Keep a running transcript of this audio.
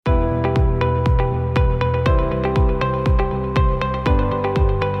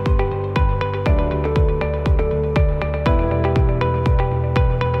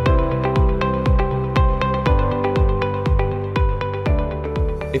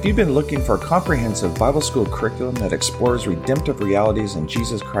If you've been looking for a comprehensive Bible school curriculum that explores redemptive realities in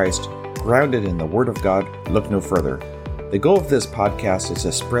Jesus Christ, grounded in the Word of God, look no further. The goal of this podcast is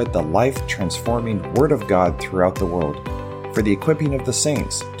to spread the life-transforming Word of God throughout the world, for the equipping of the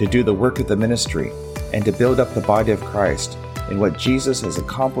saints to do the work of the ministry, and to build up the body of Christ in what Jesus has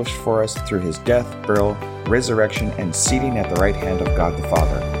accomplished for us through his death, burial, resurrection, and seating at the right hand of God the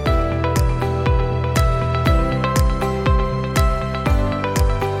Father.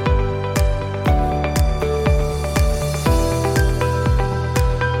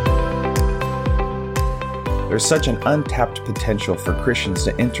 There's such an untapped potential for Christians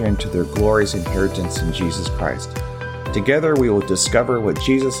to enter into their glorious inheritance in Jesus Christ. Together we will discover what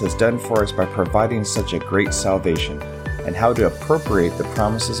Jesus has done for us by providing such a great salvation, and how to appropriate the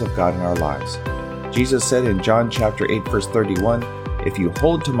promises of God in our lives. Jesus said in John chapter 8 verse 31, "If you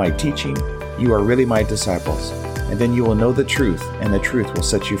hold to my teaching, you are really my disciples, and then you will know the truth, and the truth will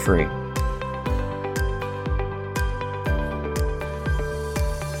set you free."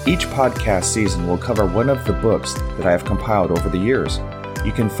 Each podcast season will cover one of the books that I have compiled over the years.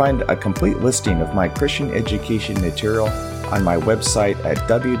 You can find a complete listing of my Christian education material on my website at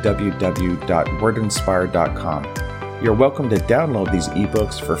www.wordinspire.com. You're welcome to download these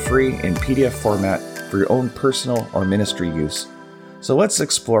ebooks for free in PDF format for your own personal or ministry use. So let's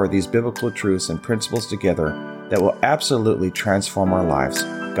explore these biblical truths and principles together that will absolutely transform our lives.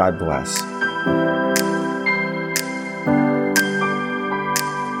 God bless.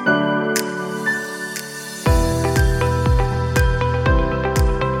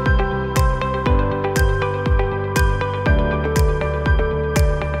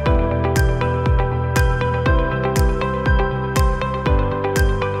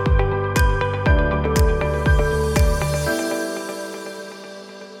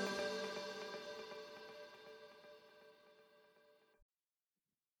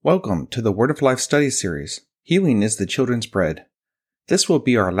 Welcome to the Word of Life study series, Healing is the Children's Bread. This will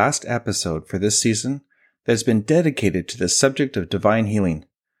be our last episode for this season that has been dedicated to the subject of divine healing.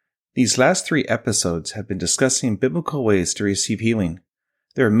 These last 3 episodes have been discussing biblical ways to receive healing.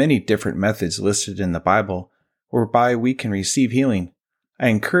 There are many different methods listed in the Bible whereby we can receive healing. I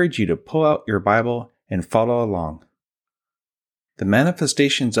encourage you to pull out your Bible and follow along. The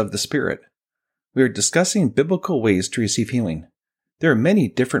manifestations of the Spirit. We are discussing biblical ways to receive healing. There are many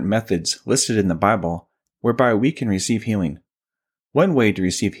different methods listed in the Bible whereby we can receive healing. One way to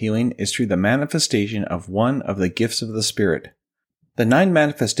receive healing is through the manifestation of one of the gifts of the Spirit. The 9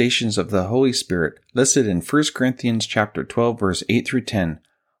 manifestations of the Holy Spirit listed in 1 Corinthians chapter 12 verse 8 through 10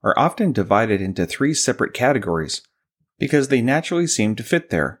 are often divided into 3 separate categories because they naturally seem to fit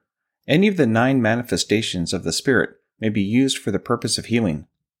there. Any of the 9 manifestations of the Spirit may be used for the purpose of healing.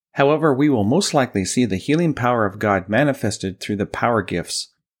 However, we will most likely see the healing power of God manifested through the power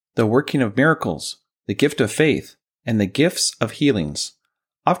gifts, the working of miracles, the gift of faith, and the gifts of healings.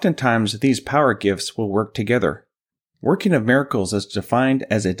 Oftentimes, these power gifts will work together. Working of miracles is defined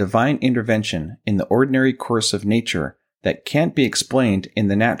as a divine intervention in the ordinary course of nature that can't be explained in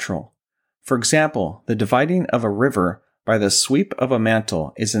the natural. For example, the dividing of a river by the sweep of a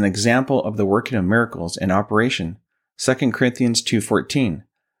mantle is an example of the working of miracles in operation. 2 Corinthians 2:14.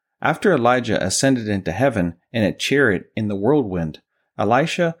 After Elijah ascended into heaven in a chariot in the whirlwind,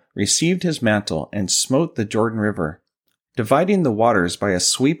 Elisha received his mantle and smote the Jordan River. Dividing the waters by a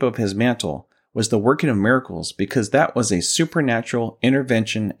sweep of his mantle was the working of miracles because that was a supernatural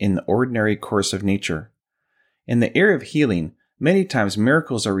intervention in the ordinary course of nature. In the area of healing, many times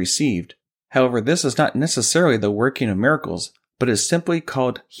miracles are received. However, this is not necessarily the working of miracles, but is simply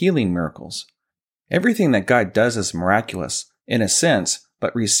called healing miracles. Everything that God does is miraculous, in a sense,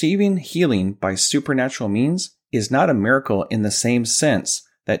 but receiving healing by supernatural means is not a miracle in the same sense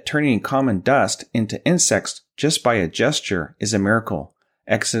that turning common dust into insects just by a gesture is a miracle,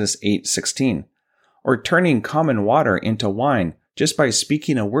 Exodus 8:16, or turning common water into wine just by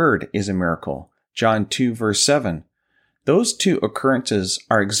speaking a word is a miracle, John 2 verse 7. Those 2 occurrences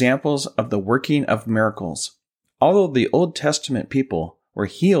are examples of the working of miracles. Although the Old Testament people were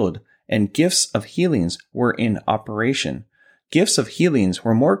healed and gifts of healings were in operation, gifts of healings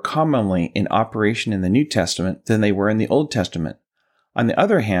were more commonly in operation in the New Testament than they were in the Old Testament. On the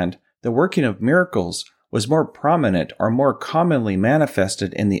other hand, the working of miracles was more prominent or more commonly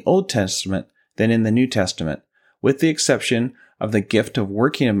manifested in the Old Testament than in the New Testament, with the exception of the gift of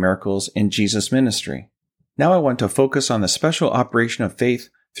working of miracles in Jesus' ministry. Now I want to focus on the special operation of faith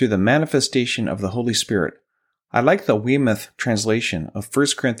through the manifestation of the Holy Spirit. I like the Weymouth translation of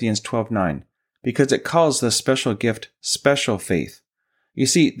 1 Corinthians 12:9. Because it calls this special gift special faith. You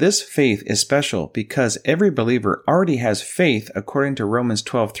see, this faith is special because every believer already has faith according to Romans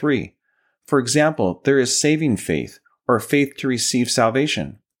 12:3. For example, there is saving faith, or faith to receive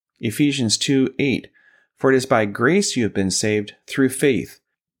salvation. Ephesians 2:8. For it is by grace you have been saved through faith,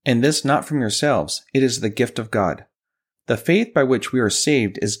 and this not from yourselves, it is the gift of God. The faith by which we are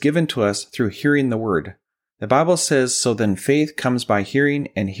saved is given to us through hearing the word. The Bible says, so then faith comes by hearing,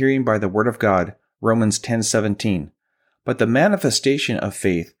 and hearing by the word of God, Romans 10:17. But the manifestation of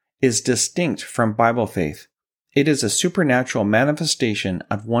faith is distinct from Bible faith. It is a supernatural manifestation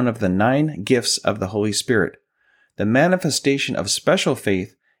of one of the 9 gifts of the Holy Spirit. The manifestation of special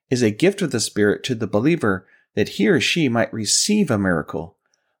faith is a gift of the Spirit to the believer that he or she might receive a miracle,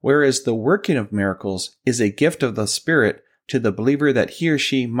 whereas the working of miracles is a gift of the Spirit to the believer that he or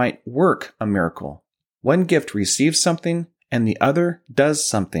she might work a miracle. One gift receives something and the other does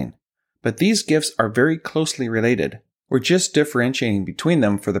something, but these gifts are very closely related. We're just differentiating between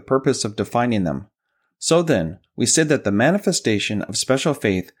them for the purpose of defining them. So then, we said that the manifestation of special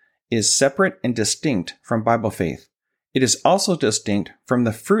faith is separate and distinct from Bible faith. It is also distinct from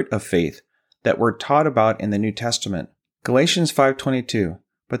the fruit of faith that we're taught about in the New Testament. Galatians 5:22.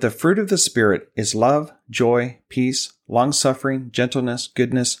 But the fruit of the Spirit is love, joy, peace, long-suffering, gentleness,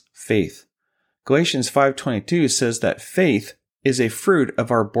 goodness, faith. Galatians 5:22 says that faith is a fruit of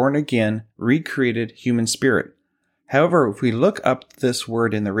our born-again, recreated human spirit. However, if we look up this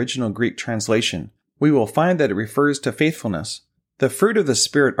word in the original Greek translation, we will find that it refers to faithfulness. The fruit of the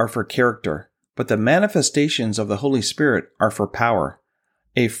Spirit are for character, but the manifestations of the Holy Spirit are for power.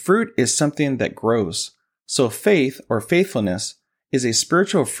 A fruit is something that grows. So faith or faithfulness is a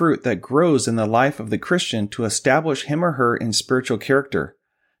spiritual fruit that grows in the life of the Christian to establish him or her in spiritual character.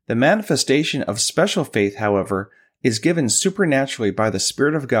 The manifestation of special faith, however, is given supernaturally by the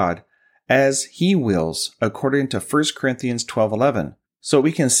Spirit of God as He wills, according to 1 Corinthians 12:11. So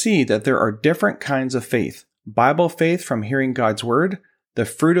we can see that there are different kinds of faith. Bible faith from hearing God's Word, the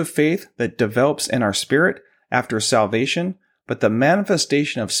fruit of faith that develops in our spirit after salvation, but the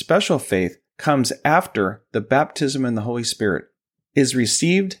manifestation of special faith comes after the baptism in the Holy Spirit, is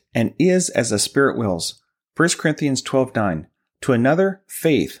received and is as the Spirit wills. 1 Corinthians 12:9. To another,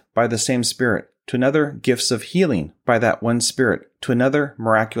 faith by the same Spirit. To another, gifts of healing by that one Spirit. To another,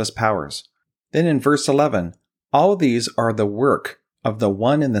 miraculous powers. Then in verse 11, all these are the work of the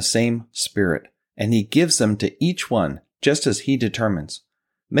one and the same Spirit, and He gives them to each one just as He determines.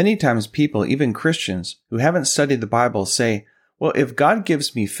 Many times people, even Christians, who haven't studied the Bible say, well, if God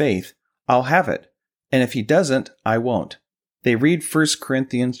gives me faith, I'll have it, and if He doesn't, I won't. They read 1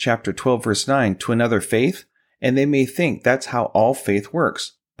 Corinthians chapter 12, verse 9, to another faith, and they may think that's how all faith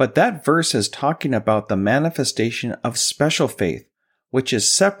works. But that verse is talking about the manifestation of special faith, which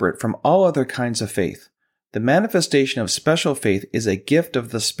is separate from all other kinds of faith. The manifestation of special faith is a gift of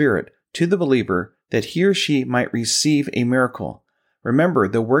the Spirit to the believer that he or she might receive a miracle. Remember,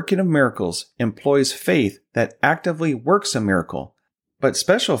 the working of miracles employs faith that actively works a miracle, but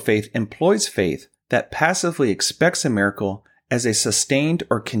special faith employs faith that passively expects a miracle as a sustained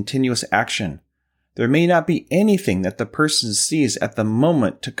or continuous action. There may not be anything that the person sees at the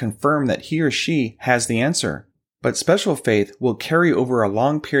moment to confirm that he or she has the answer, but special faith will carry over a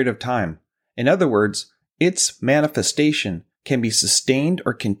long period of time. In other words, its manifestation can be sustained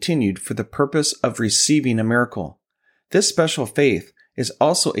or continued for the purpose of receiving a miracle. This special faith is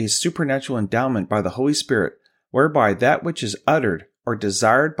also a supernatural endowment by the Holy Spirit, whereby that which is uttered or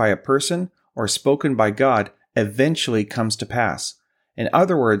desired by a person or spoken by God eventually comes to pass. In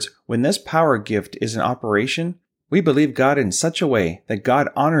other words, when this power gift is in operation, we believe God in such a way that God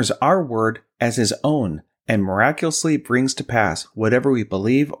honors our word as His own and miraculously brings to pass whatever we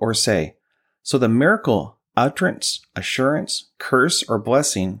believe or say. So the miracle, utterance, assurance, curse or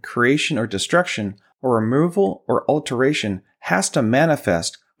blessing, creation or destruction, or removal or alteration has to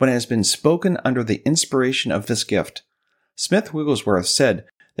manifest when it has been spoken under the inspiration of this gift. Smith Wigglesworth said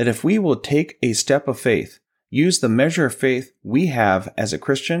that if we will take a step of faith, use the measure of faith we have as a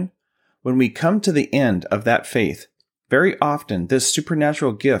Christian, when we come to the end of that faith, very often this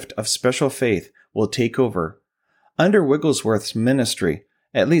supernatural gift of special faith will take over. Under Wigglesworth's ministry,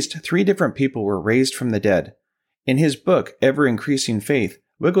 at least 3 different people were raised from the dead. In his book, Ever Increasing Faith,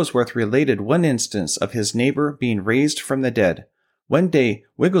 Wigglesworth related one instance of his neighbor being raised from the dead. One day,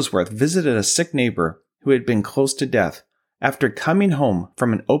 Wigglesworth visited a sick neighbor who had been close to death. After coming home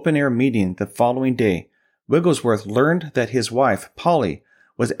from an open-air meeting the following day, Wigglesworth learned that his wife, Polly,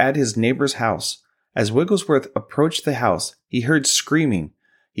 was at his neighbor's house. As Wigglesworth approached the house, he heard screaming.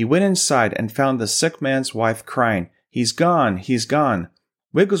 He went inside and found the sick man's wife crying, "He's gone, he's gone."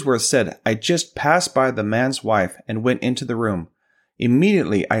 Wigglesworth said, "I just passed by the man's wife and went into the room.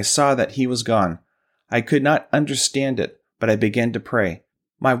 Immediately I saw that he was gone. I could not understand it, but I began to pray.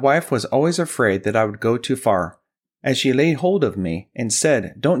 My wife was always afraid that I would go too far. As she laid hold of me and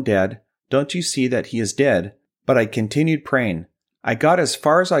said, "Don't, Dad, don't you see that he is dead?" But I continued praying. I got as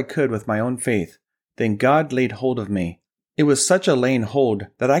far as I could with my own faith. Then God laid hold of me. It was such a laying hold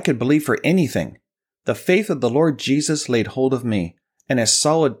that I could believe for anything. The faith of the Lord Jesus laid hold of me, and a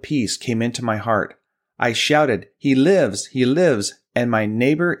solid peace came into my heart. I shouted, "He lives, he lives," and my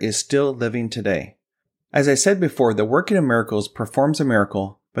neighbor is still living today. As I said before, the working of miracles performs a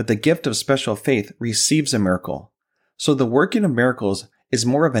miracle, but the gift of special faith receives a miracle. So the working of miracles is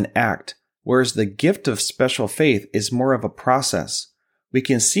more of an act, whereas the gift of special faith is more of a process. We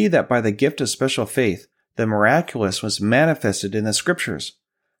can see that by the gift of special faith, the miraculous was manifested in the scriptures.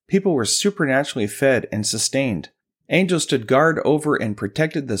 People were supernaturally fed and sustained. Angels stood guard over and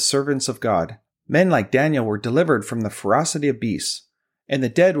protected the servants of God. Men like Daniel were delivered from the ferocity of beasts, and the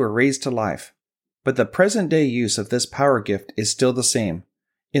dead were raised to life. But the present-day use of this power gift is still the same.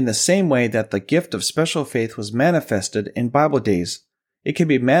 In the same way that the gift of special faith was manifested in Bible days, it can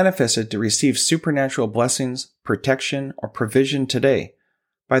be manifested to receive supernatural blessings, protection, or provision today.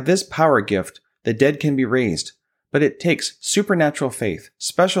 By this power gift, the dead can be raised, but it takes supernatural faith,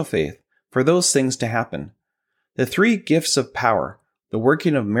 special faith, for those things to happen. The three gifts of power, the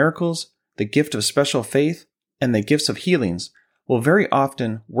working of miracles, the gift of special faith, and the gifts of healings, will very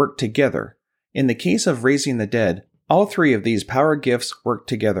often work together. In the case of raising the dead, all three of these power gifts work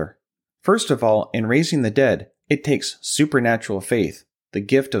together. First of all, in raising the dead, it takes supernatural faith, the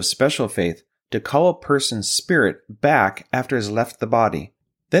gift of special faith, to call a person's spirit back after it has left the body.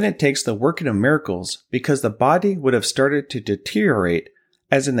 Then it takes the working of miracles, because the body would have started to deteriorate,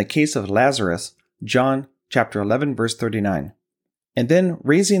 as in the case of Lazarus, John chapter 11, verse 39. And then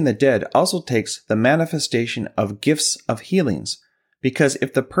raising the dead also takes the manifestation of gifts of healings, because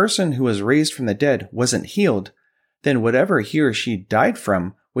if the person who was raised from the dead wasn't healed, then whatever he or she died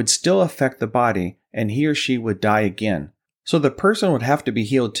from would still affect the body, and he or she would die again. So the person would have to be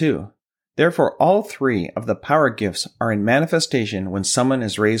healed too. Therefore, all three of the power gifts are in manifestation when someone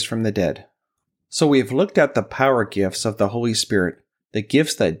is raised from the dead. So we have looked at the power gifts of the Holy Spirit, the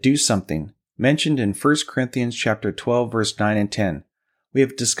gifts that do something, mentioned in 1 Corinthians chapter 12, verse 9 and 10. We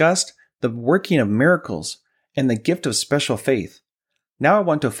have discussed the working of miracles and the gift of special faith. Now I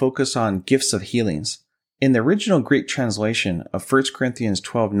want to focus on gifts of healings. In the original Greek translation of 1 Corinthians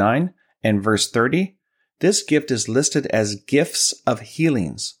 12:9 and verse 30, this gift is listed as gifts of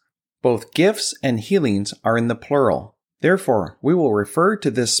healings. Both gifts and healings are in the plural. Therefore, we will refer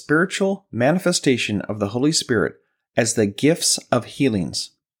to this spiritual manifestation of the Holy Spirit as the gifts of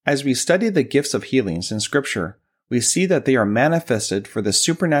healings. As we study the gifts of healings in Scripture, we see that they are manifested for the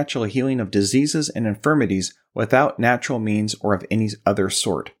supernatural healing of diseases and infirmities without natural means or of any other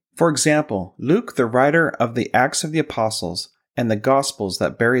sort. For example, Luke, the writer of the Acts of the Apostles and the Gospels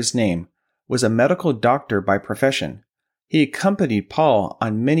that bear his name, was a medical doctor by profession. He accompanied Paul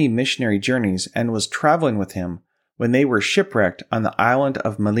on many missionary journeys and was traveling with him when they were shipwrecked on the island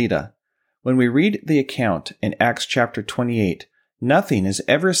of Melita. When we read the account in Acts chapter 28, nothing is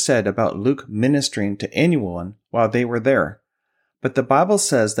ever said about Luke ministering to anyone while they were there. But the Bible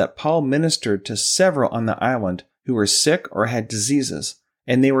says that Paul ministered to several on the island who were sick or had diseases,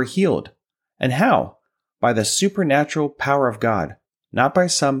 and they were healed. And how? By the supernatural power of God, not by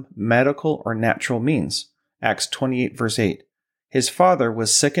some medical or natural means. Acts 28 verse 8. His father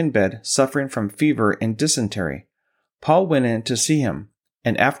was sick in bed, suffering from fever and dysentery. Paul went in to see him,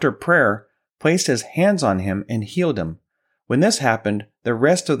 and after prayer, placed his hands on him and healed him. When this happened, the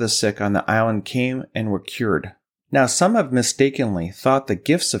rest of the sick on the island came and were cured. Now, some have mistakenly thought the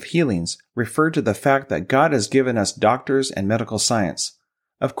gifts of healings referred to the fact that God has given us doctors and medical science.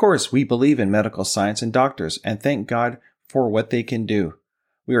 Of course, we believe in medical science and doctors and thank God for what they can do.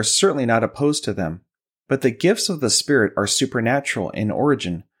 We are certainly not opposed to them. But the gifts of the Spirit are supernatural in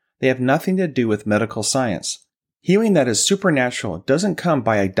origin. They have nothing to do with medical science. Healing that is supernatural doesn't come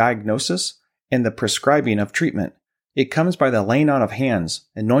by a diagnosis and the prescribing of treatment. It comes by the laying on of hands,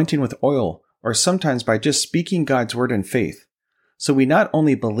 anointing with oil, or sometimes by just speaking God's word in faith. So we not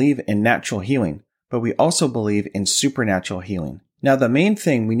only believe in natural healing, but we also believe in supernatural healing. Now, the main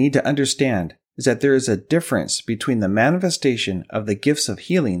thing we need to understand is that there is a difference between the manifestation of the gifts of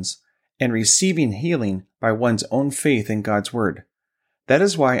healings and receiving healing by one's own faith in God's word. That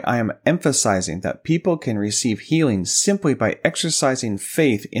is why I am emphasizing that people can receive healing simply by exercising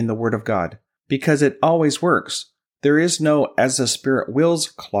faith in the word of God, because it always works. There is no "as the Spirit wills"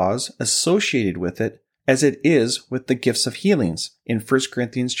 clause associated with it, as it is with the gifts of healings in 1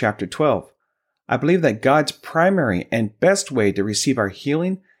 Corinthians chapter 12. I believe that God's primary and best way to receive our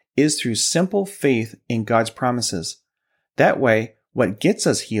healing is through simple faith in God's promises. That way, what gets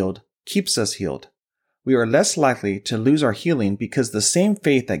us healed keeps us healed. We are less likely to lose our healing because the same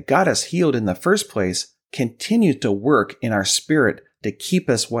faith that got us healed in the first place continues to work in our spirit to keep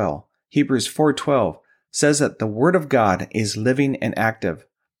us well. Hebrews 4:12 says that the Word of God is living and active.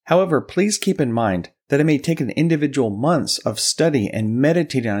 However, please keep in mind that it may take an individual months of study and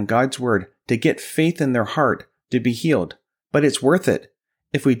meditating on God's Word to get faith in their heart to be healed. But it's worth it.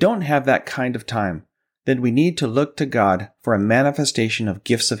 If we don't have that kind of time, then we need to look to God for a manifestation of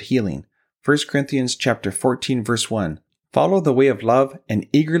gifts of healing. 1 Corinthians chapter 14, verse 1. Follow the way of love and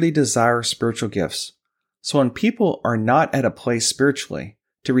eagerly desire spiritual gifts. So when people are not at a place spiritually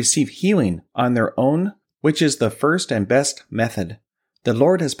to receive healing on their own, which is the first and best method, the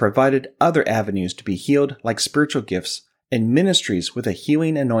Lord has provided other avenues to be healed like spiritual gifts and ministries with a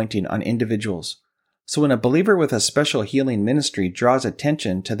healing anointing on individuals. So when a believer with a special healing ministry draws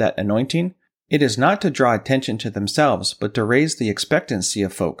attention to that anointing, it is not to draw attention to themselves, but to raise the expectancy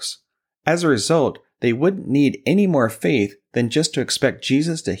of folks. As a result, they wouldn't need any more faith than just to expect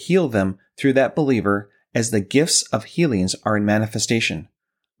Jesus to heal them through that believer as the gifts of healings are in manifestation.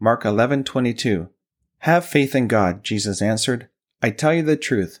 Mark 11:22. Have faith in God, Jesus answered. I tell you the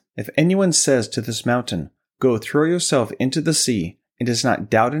truth, if anyone says to this mountain, go throw yourself into the sea, and does not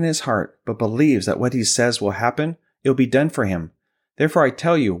doubt in his heart, but believes that what he says will happen, it will be done for him. Therefore I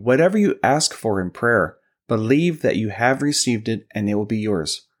tell you, whatever you ask for in prayer, believe that you have received it and it will be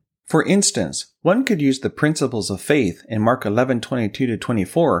yours. For instance, one could use the principles of faith in Mark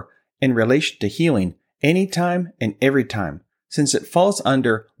 11:22-24 in relation to healing anytime and every time, since it falls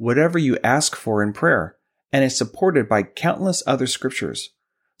under whatever you ask for in prayer, and is supported by countless other scriptures.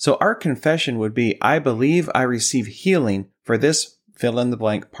 So our confession would be, I believe I receive healing for this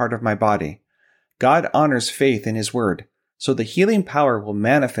fill-in-the-blank part of my body. God honors faith in His Word, so the healing power will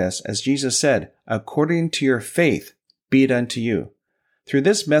manifest, as Jesus said, according to your faith, be it unto you. Through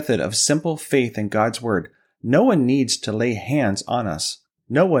this method of simple faith in God's Word, no one needs to lay hands on us.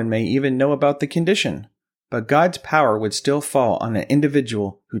 No one may even know about the condition. But God's power would still fall on an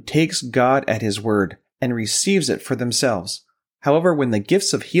individual who takes God at His Word and receives it for themselves. However, when the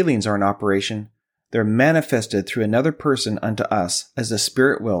gifts of healings are in operation, they're manifested through another person unto us as the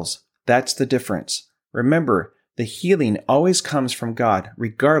Spirit wills. That's the difference. Remember, the healing always comes from God,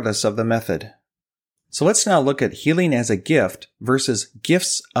 regardless of the method. So let's now look at healing as a gift versus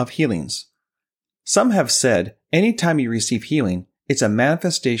gifts of healings. Some have said, anytime you receive healing, it's a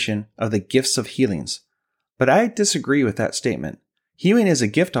manifestation of the gifts of healings. But I disagree with that statement. Healing is a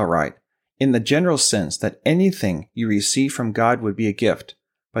gift, all right, in the general sense that anything you receive from God would be a gift.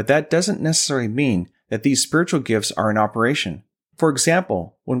 But that doesn't necessarily mean that these spiritual gifts are in operation. For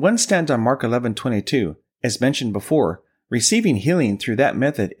example, when one stands on Mark 11:22, as mentioned before, receiving healing through that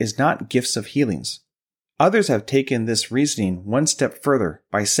method is not gifts of healings. Others have taken this reasoning one step further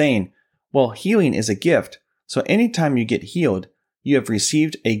by saying, well, healing is a gift, so anytime you get healed, you have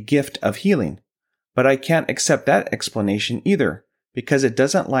received a gift of healing. But I can't accept that explanation either, because it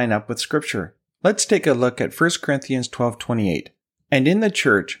doesn't line up with Scripture. Let's take a look at 1 Corinthians 12:28. And in the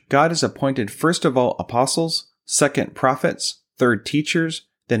church, God has appointed first of all apostles, second prophets, third teachers,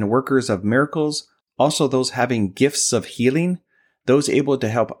 then workers of miracles, also those having gifts of healing, those able to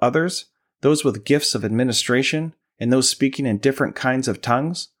help others, those with gifts of administration, and those speaking in different kinds of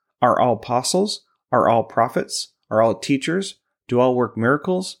tongues. Are all apostles? Are all prophets? Are all teachers? Do all work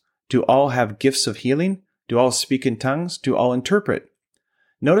miracles? Do all have gifts of healing? Do all speak in tongues? Do all interpret?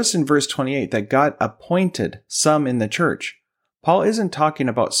 Notice in verse 28 that God appointed some in the church. Paul isn't talking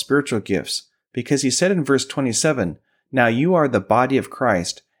about spiritual gifts, because he said in verse 27, now you are the body of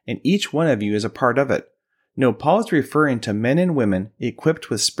Christ, and each one of you is a part of it. No, Paul is referring to men and women equipped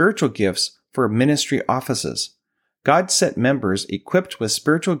with spiritual gifts for ministry offices. God set members equipped with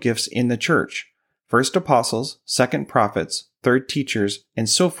spiritual gifts in the church. First apostles, second prophets, third teachers, and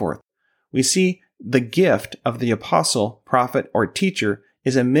so forth. We see the gift of the apostle, prophet, or teacher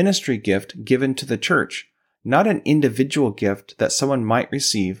is a ministry gift given to the church, not an individual gift that someone might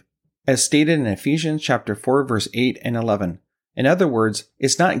receive, as stated in Ephesians chapter 4, verse 8 and 11. In other words,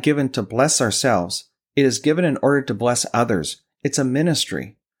 it's not given to bless ourselves. It is given in order to bless others. It's a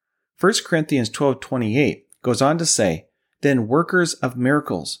ministry. 1 Corinthians 12:28 goes on to say, then workers of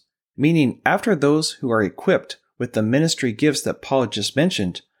miracles, meaning after those who are equipped with the ministry gifts that Paul just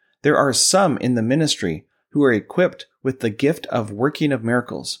mentioned, there are some in the ministry who are equipped with the gift of working of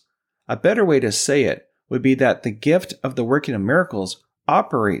miracles. A better way to say it would be that the gift of the working of miracles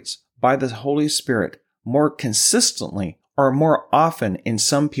operates by the Holy Spirit more consistently or more often in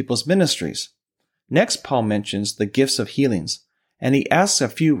some people's ministries. Next, Paul mentions the gifts of healings, and he asks a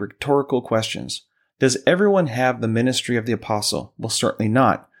few rhetorical questions. Does everyone have the ministry of the apostle? Well, certainly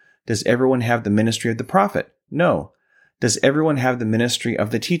not. Does everyone have the ministry of the prophet? No. Does everyone have the ministry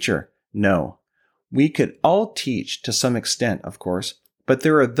of the teacher? No. We could all teach to some extent, of course, but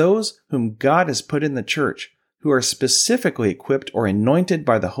there are those whom God has put in the church who are specifically equipped or anointed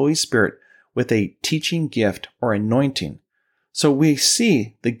by the Holy Spirit with a teaching gift or anointing. So we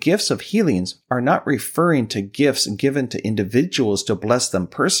see the gifts of healings are not referring to gifts given to individuals to bless them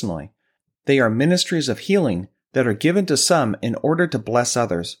personally. They are ministries of healing that are given to some in order to bless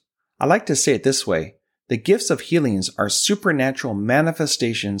others. I like to say it this way. The gifts of healings are supernatural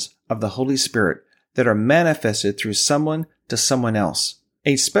manifestations of the Holy Spirit that are manifested through someone to someone else.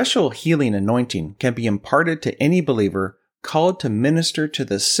 A special healing anointing can be imparted to any believer called to minister to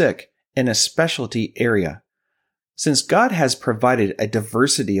the sick in a specialty area. Since God has provided a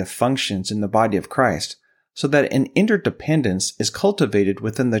diversity of functions in the body of Christ, so that an interdependence is cultivated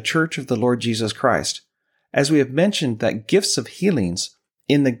within the church of the Lord Jesus Christ, as we have mentioned that gifts of healings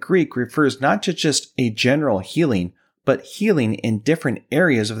in the Greek refers not to just a general healing, but healing in different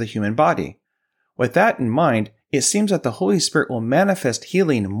areas of the human body. With that in mind, it seems that the Holy Spirit will manifest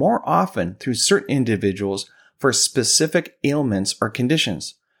healing more often through certain individuals for specific ailments or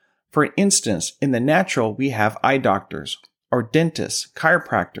conditions. For instance, in the natural, we have eye doctors, or dentists,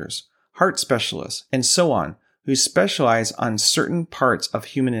 chiropractors, heart specialists, and so on, who specialize on certain parts of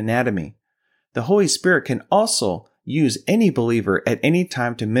human anatomy. The Holy Spirit can also use any believer at any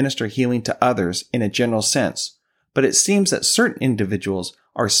time to minister healing to others in a general sense, but it seems that certain individuals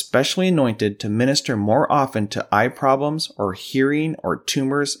are specially anointed to minister more often to eye problems or hearing or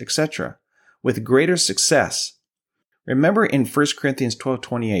tumors, etc., with greater success. Remember in 1 Corinthians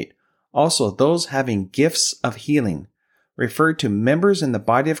 12:28, also those having gifts of healing referred to members in the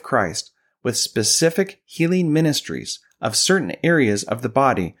body of Christ with specific healing ministries of certain areas of the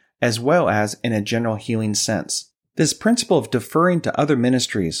body as well as in a general healing sense. This principle of deferring to other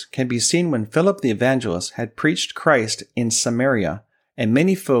ministries can be seen when Philip the evangelist had preached Christ in Samaria, and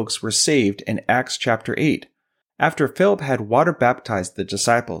many folks were saved in Acts chapter 8. After Philip had water baptized the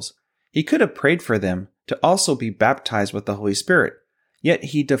disciples, he could have prayed for them to also be baptized with the Holy Spirit, yet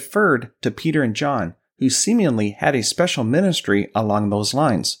he deferred to Peter and John, who seemingly had a special ministry along those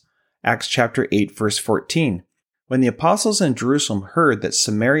lines. Acts chapter 8 verse 14. When the apostles in Jerusalem heard that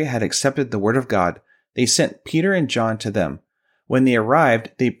Samaria had accepted the word of God, they sent Peter and John to them. When they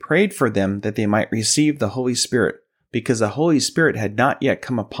arrived, they prayed for them that they might receive the Holy Spirit, because the Holy Spirit had not yet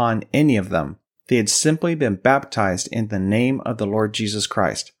come upon any of them. They had simply been baptized in the name of the Lord Jesus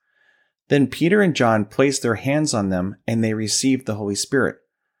Christ. Then Peter and John placed their hands on them, and they received the Holy Spirit.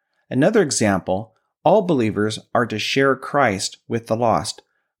 Another example, all believers are to share Christ with the lost,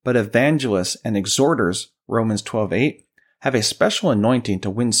 but evangelists and exhorters, Romans 12:8, have a special anointing to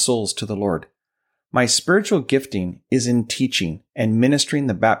win souls to the Lord. My spiritual gifting is in teaching and ministering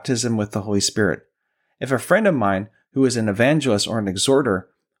the baptism with the Holy Spirit. If a friend of mine who is an evangelist or an exhorter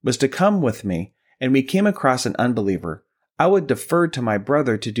was to come with me and we came across an unbeliever, I would defer to my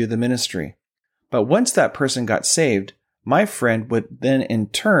brother to do the ministry. But once that person got saved, my friend would then in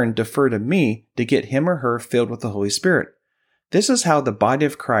turn defer to me to get him or her filled with the Holy Spirit. This is how the body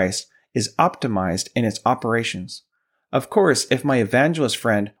of Christ is optimized in its operations. Of course, if my evangelist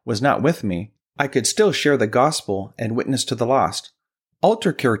friend was not with me, I could still share the gospel and witness to the lost.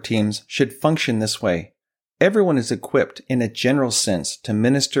 Altar care teams should function this way. Everyone is equipped in a general sense to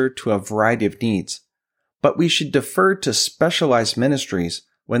minister to a variety of needs, but we should defer to specialized ministries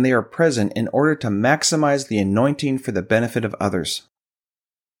when they are present in order to maximize the anointing for the benefit of others.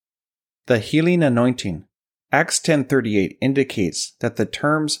 The healing anointing. Acts 10:38 indicates that the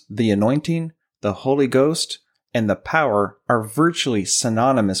terms the anointing, the Holy Ghost, and the power are virtually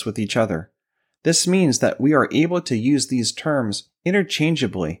synonymous with each other. This means that we are able to use these terms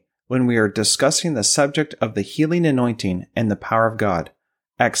interchangeably when we are discussing the subject of the healing anointing and the power of God.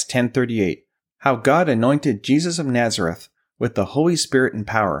 Acts 10:38, how God anointed Jesus of Nazareth with the Holy Spirit and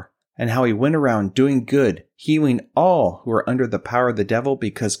power, and how he went around doing good, healing all who were under the power of the devil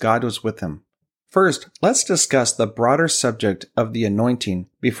because God was with him. First, let's discuss the broader subject of the anointing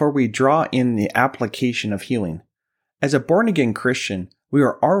before we draw in the application of healing. As a born-again Christian, we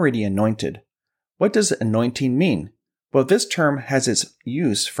are already anointed. What does anointing mean? Well, this term has its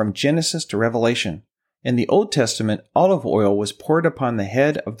use from Genesis to Revelation. In the Old Testament, olive oil was poured upon the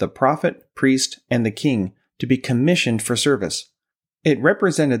head of the prophet, priest, and the king to be commissioned for service. It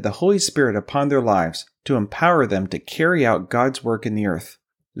represented the Holy Spirit upon their lives to empower them to carry out God's work in the earth.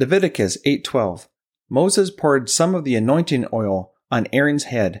 Leviticus 8:12. Moses poured some of the anointing oil on Aaron's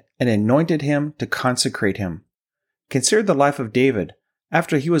head and anointed him to consecrate him. Consider the life of David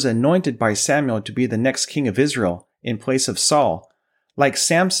after he was anointed by Samuel to be the next king of Israel in place of Saul. Like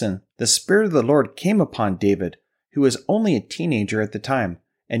Samson, the Spirit of the Lord came upon David, who was only a teenager at the time,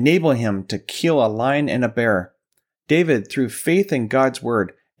 enabling him to kill a lion and a bear. David, through faith in God's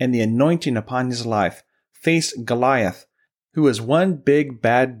word and the anointing upon his life, faced Goliath, who was one big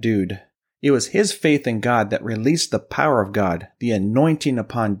bad dude. It was his faith in God that released the power of God, the anointing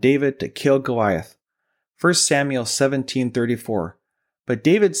upon David to kill Goliath. 1 Samuel 17:34. But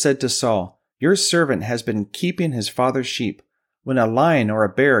David said to Saul, "Your servant has been keeping his father's sheep. When a lion or a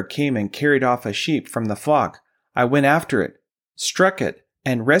bear came and carried off a sheep from the flock, I went after it, struck it,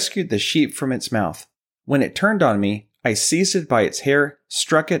 and rescued the sheep from its mouth. When it turned on me, I seized it by its hair,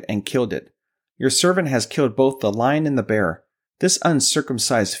 struck it, and killed it. Your servant has killed both the lion and the bear. This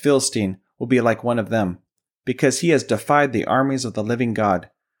uncircumcised Philistine will be like one of them, because he has defied the armies of the living God.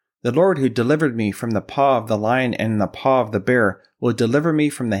 The Lord who delivered me from the paw of the lion and the paw of the bear will deliver me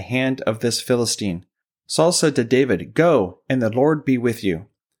from the hand of this Philistine." Saul said to David, "Go, and the Lord be with you."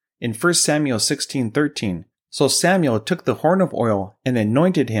 In 1 Samuel 16:13, so Samuel took the horn of oil and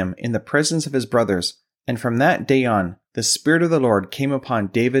anointed him in the presence of his brothers, and from that day on, the Spirit of the Lord came upon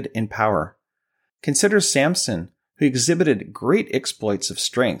David in power. Consider Samson, who exhibited great exploits of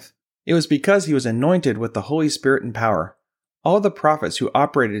strength. It was because he was anointed with the Holy Spirit and power. All the prophets who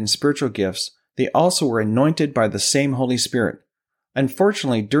operated in spiritual gifts, they also were anointed by the same Holy Spirit.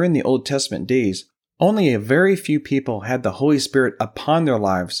 Unfortunately, during the Old Testament days, only a very few people had the Holy Spirit upon their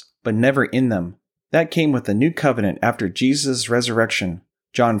lives, but never in them. That came with the new covenant after Jesus' resurrection,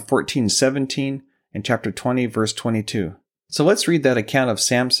 John 14:17 and chapter 20, verse 22. So let's read that account of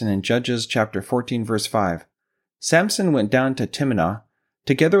Samson in Judges chapter 14, verse 5. Samson went down to Timnah,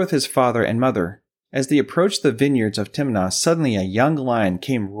 together with his father and mother. As they approached the vineyards of Timnah, suddenly a young lion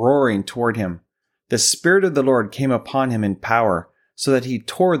came roaring toward him. The Spirit of the Lord came upon him in power, so that he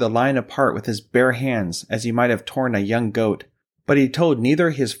tore the lion apart with his bare hands, as he might have torn a young goat. But he told neither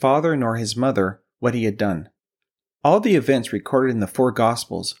his father nor his mother what he had done. All the events recorded in the four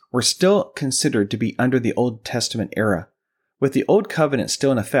Gospels were still considered to be under the Old Testament era, with the Old Covenant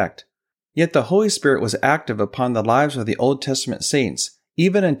still in effect. Yet the Holy Spirit was active upon the lives of the Old Testament saints,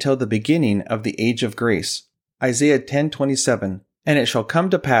 even until the beginning of the Age of Grace. Isaiah 10:27, "And it shall come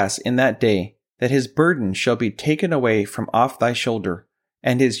to pass in that day, that his burden shall be taken away from off thy shoulder,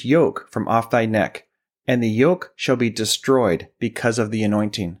 and his yoke from off thy neck, and the yoke shall be destroyed because of the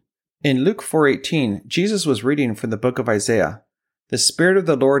anointing." In Luke 4:18, Jesus was reading from the book of Isaiah. "The Spirit of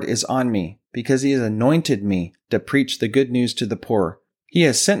the Lord is on me, because he has anointed me to preach the good news to the poor. He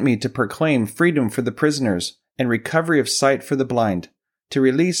has sent me to proclaim freedom for the prisoners and recovery of sight for the blind, to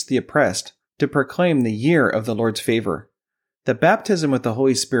release the oppressed, to proclaim the year of the Lord's favor." The baptism with the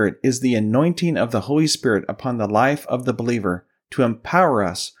Holy Spirit is the anointing of the Holy Spirit upon the life of the believer to empower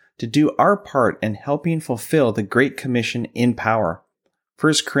us to do our part in helping fulfill the Great Commission in power.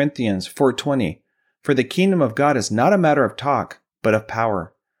 1 Corinthians 4:20, "For the kingdom of God is not a matter of talk, but of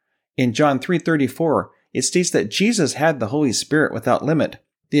power." In John 3:34, it states that Jesus had the Holy Spirit without limit.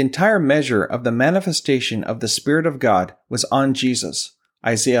 The entire measure of the manifestation of the Spirit of God was on Jesus.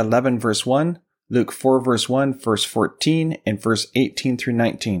 Isaiah 11 verse 1, Luke 4 verse 1, verse 14, and verse 18 through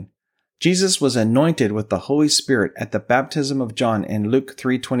 19. Jesus was anointed with the Holy Spirit at the baptism of John in Luke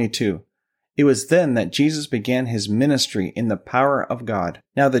 3:22. It was then that Jesus began his ministry in the power of God.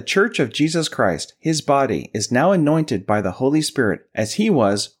 Now the Church of Jesus Christ, his body, is now anointed by the Holy Spirit as he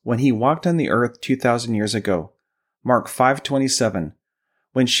was when he walked on the earth 2,000 years ago. Mark 5:27.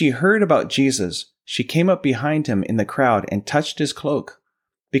 When she heard about Jesus, she came up behind him in the crowd and touched his cloak,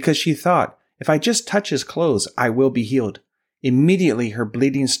 because she thought, "If I just touch his clothes, I will be healed." Immediately her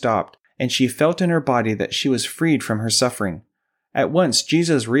bleeding stopped, and she felt in her body that she was freed from her suffering. At once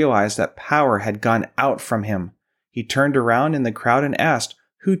Jesus realized that power had gone out from him. He turned around in the crowd and asked,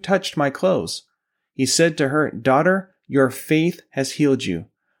 "Who touched my clothes?" He said to her, "Daughter, your faith has healed you.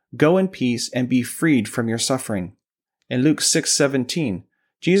 Go in peace and be freed from your suffering." In Luke 6:17,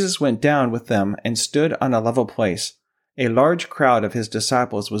 Jesus went down with them and stood on a level place. A large crowd of his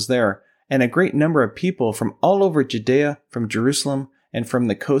disciples was there, and a great number of people from all over Judea, from Jerusalem, and from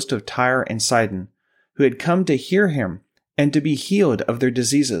the coast of Tyre and Sidon, who had come to hear him and to be healed of their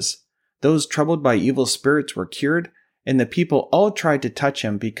diseases. Those troubled by evil spirits were cured, and the people all tried to touch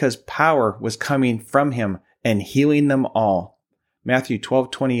him because power was coming from him and healing them all. Matthew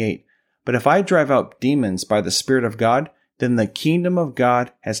 12:28. "But if I drive out demons by the Spirit of God, then the kingdom of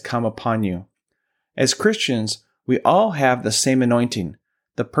God has come upon you." As Christians, we all have the same anointing,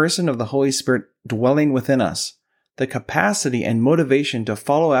 the person of the Holy Spirit dwelling within us. The capacity and motivation to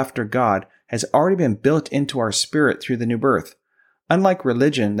follow after God has already been built into our spirit through the new birth. Unlike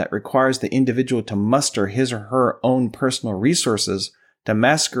religion that requires the individual to muster his or her own personal resources to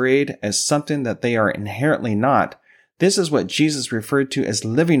masquerade as something that they are inherently not, this is what Jesus referred to as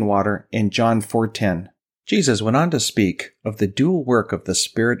living water in John 4:10. Jesus went on to speak of the dual work of the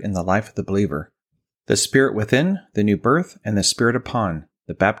Spirit in the life of the believer. The Spirit within, the new birth, and the Spirit upon,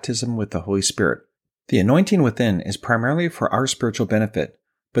 the baptism with the Holy Spirit. The anointing within is primarily for our spiritual benefit,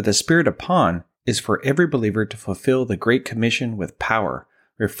 but the Spirit upon is for every believer to fulfill the Great Commission with power,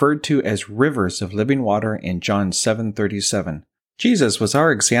 referred to as rivers of living water in John 7:37. Jesus was our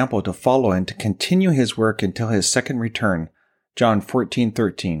example to follow and to continue his work until his second return, John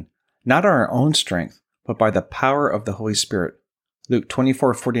 14:13, not on our own strength, but by the power of the Holy Spirit. Luke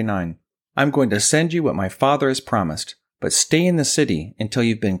 24:49, I'm going to send you what my Father has promised, but stay in the city until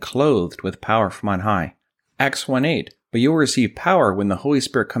you've been clothed with power from on high. Acts 1:8, but you will receive power when the Holy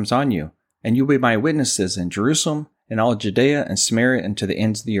Spirit comes on you, and you will be my witnesses in Jerusalem and all Judea and Samaria and to the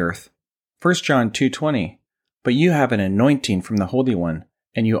ends of the earth. 1 John 2:20, but you have an anointing from the Holy One,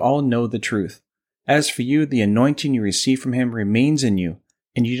 and you all know the truth. As for you, the anointing you receive from him remains in you,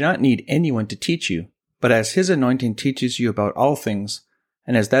 and you do not need anyone to teach you. But as his anointing teaches you about all things,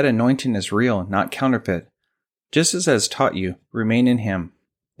 and as that anointing is real, not counterfeit, just as it has taught you, remain in him.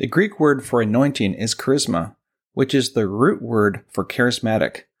 The Greek word for anointing is charisma, which is the root word for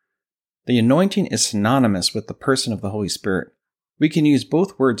charismatic. The anointing is synonymous with the person of the Holy Spirit. We can use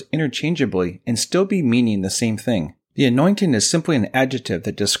both words interchangeably and still be meaning the same thing. The anointing is simply an adjective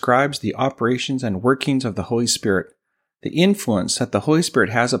that describes the operations and workings of the Holy Spirit, the influence that the Holy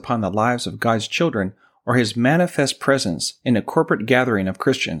Spirit has upon the lives of God's children, or his manifest presence in a corporate gathering of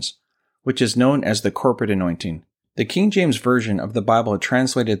Christians, which is known as the corporate anointing. The King James Version of the Bible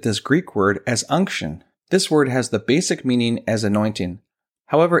translated this Greek word as unction. This word has the basic meaning as anointing.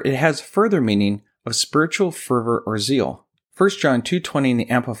 However, it has further meaning of spiritual fervor or zeal. 1 John 2:20 in the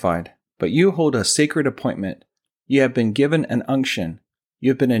Amplified, but you hold a sacred appointment. You have been given an unction.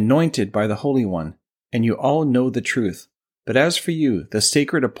 You have been anointed by the Holy One, and you all know the truth. But as for you, the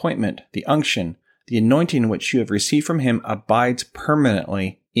sacred appointment, the unction, the anointing which you have received from him abides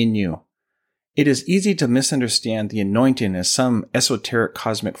permanently in you. It is easy to misunderstand the anointing as some esoteric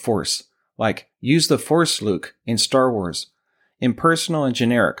cosmic force, like use the Force, Luke, in Star Wars. Impersonal and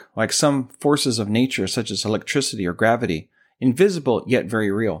generic, like some forces of nature such as electricity or gravity, invisible yet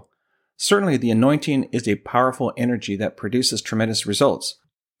very real. Certainly the anointing is a powerful energy that produces tremendous results.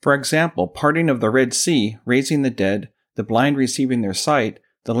 For example, parting of the Red Sea, raising the dead, the blind receiving their sight,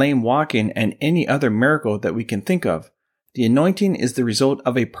 the lame walking, and any other miracle that we can think of. The anointing is the result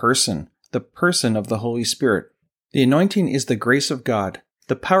of a person, the person of the Holy Spirit. The anointing is the grace of God,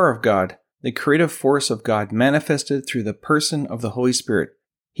 the power of God, the creative force of God manifested through the person of the Holy Spirit.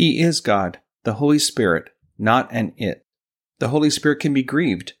 He is God, the Holy Spirit, not an it. The Holy Spirit can be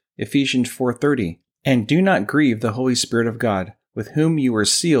grieved, Ephesians 4:30, and do not grieve the Holy Spirit of God, with whom you were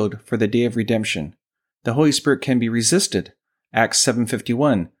sealed for the day of redemption. The Holy Spirit can be resisted, Acts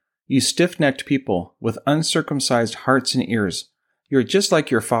 7:51, you stiff-necked people with uncircumcised hearts and ears. You are just like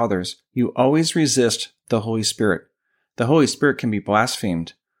your fathers. You always resist the Holy Spirit. The Holy Spirit can be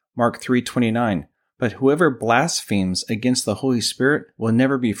blasphemed, Mark 3:29, but whoever blasphemes against the Holy Spirit will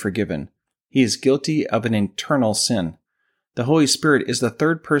never be forgiven. He is guilty of an eternal sin. The Holy Spirit is the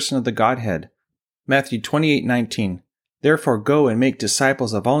third person of the Godhead, Matthew 28:19. Therefore go and make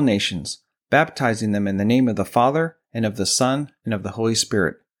disciples of all nations, baptizing them in the name of the Father, and of the Son, and of the Holy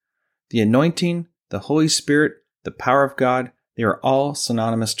Spirit. The anointing, the Holy Spirit, the power of God, they are all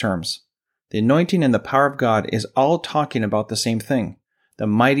synonymous terms. The anointing and the power of God is all talking about the same thing, the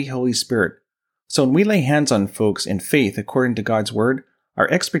mighty Holy Spirit. So when we lay hands on folks in faith according to God's Word, our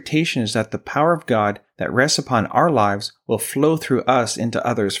expectation is that the power of God that rests upon our lives will flow through us into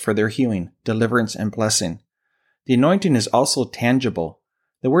others for their healing, deliverance, and blessing. The anointing is also tangible.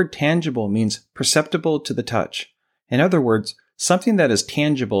 The word tangible means perceptible to the touch. In other words, something that is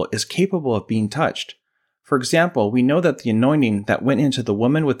tangible is capable of being touched. For example, we know that the anointing that went into the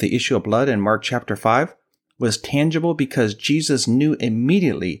woman with the issue of blood in Mark chapter 5 was tangible because Jesus knew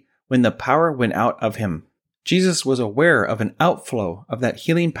immediately when the power went out of him. Jesus was aware of an outflow of that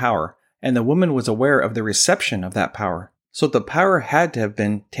healing power, and the woman was aware of the reception of that power. So the power had to have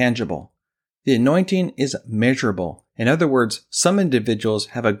been tangible. The anointing is measurable. In other words, some individuals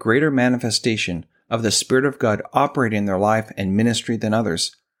have a greater manifestation of the Spirit of God operating in their life and ministry than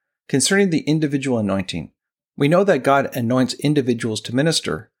others. Concerning the individual anointing, we know that God anoints individuals to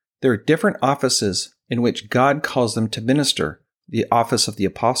minister. There are different offices in which God calls them to minister. The office of the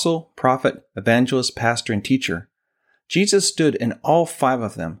apostle, prophet, evangelist, pastor, and teacher. Jesus stood in all 5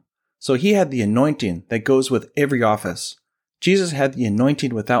 of them, so he had the anointing that goes with every office. Jesus had the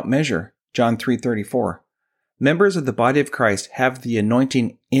anointing without measure, John 3:34. Members of the body of Christ have the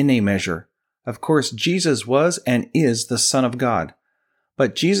anointing in a measure. Of course, Jesus was and is the Son of God.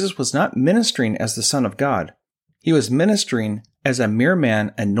 But Jesus was not ministering as the Son of God. He was ministering as a mere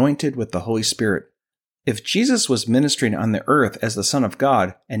man anointed with the Holy Spirit. If Jesus was ministering on the earth as the Son of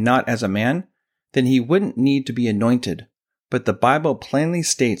God and not as a man, then he wouldn't need to be anointed. But the Bible plainly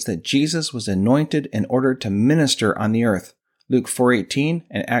states that Jesus was anointed in order to minister on the earth, Luke 4:18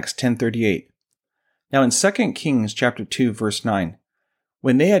 and Acts 10:38. Now in 2 Kings chapter 2, verse 9,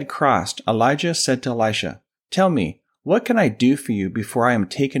 when they had crossed, Elijah said to Elisha, "Tell me, what can I do for you before I am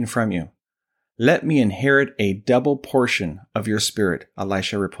taken from you?" "Let me inherit a double portion of your spirit,"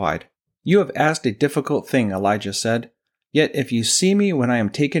 Elisha replied. "You have asked a difficult thing," Elijah said. "Yet if you see me when I am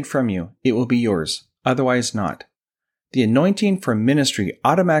taken from you, it will be yours, otherwise not." The anointing for ministry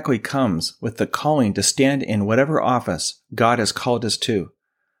automatically comes with the calling to stand in whatever office God has called us to.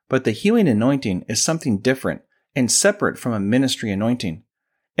 But the healing anointing is something different and separate from a ministry anointing.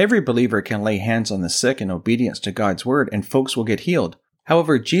 Every believer can lay hands on the sick in obedience to God's word and folks will get healed.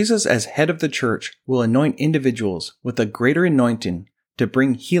 However, Jesus as head of the church will anoint individuals with a greater anointing to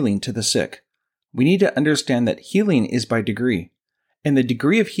bring healing to the sick. We need to understand that healing is by degree, and the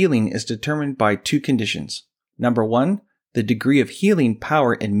degree of healing is determined by 2 conditions. Number 1, the degree of healing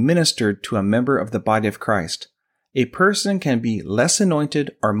power administered to a member of the body of Christ. A person can be less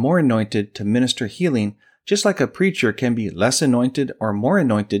anointed or more anointed to minister healing, just like a preacher can be less anointed or more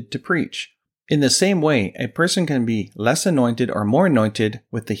anointed to preach. In the same way, a person can be less anointed or more anointed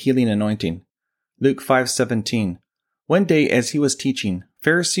with the healing anointing. Luke 5:17. One day as he was teaching,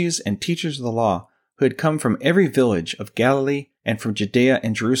 Pharisees and teachers of the law, who had come from every village of Galilee and from Judea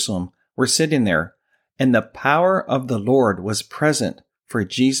and Jerusalem, were sitting there, and the power of the Lord was present for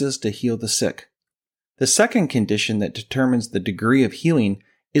Jesus to heal the sick. The second condition that determines the degree of healing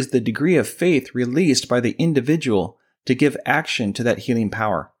is the degree of faith released by the individual to give action to that healing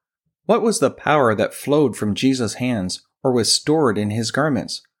power. What was the power that flowed from Jesus' hands or was stored in his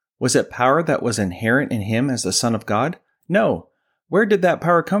garments? Was it power that was inherent in him as the Son of God? No. Where did that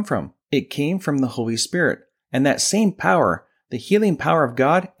power come from? It came from the Holy Spirit. And that same power, the healing power of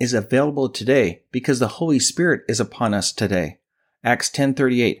God, is available today because the Holy Spirit is upon us today. Acts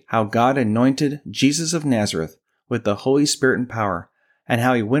 10:38, how God anointed Jesus of Nazareth with the Holy Spirit and power, and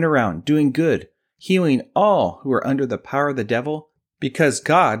how he went around doing good, healing all who were under the power of the devil, because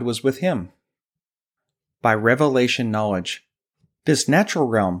God was with him. By revelation knowledge. This natural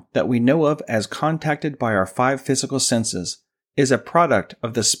realm that we know of as contacted by our 5 physical senses is a product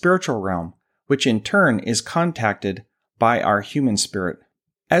of the spiritual realm, which in turn is contacted by our human spirit.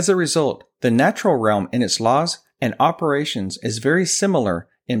 As a result, the natural realm in its laws and operations is very similar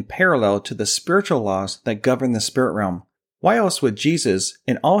in parallel to the spiritual laws that govern the spirit realm. Why else would Jesus,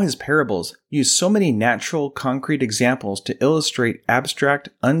 in all his parables, use so many natural, concrete examples to illustrate abstract,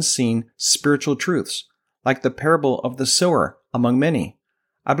 unseen spiritual truths, like the parable of the sower, among many?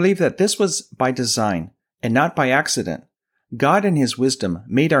 I believe that this was by design and not by accident. God in his wisdom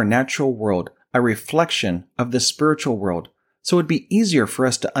made our natural world a reflection of the spiritual world, so it would be easier for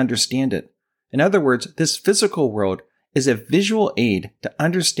us to understand it. In other words, this physical world is a visual aid to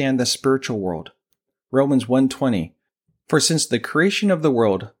understand the spiritual world. Romans 1:20. For since the creation of the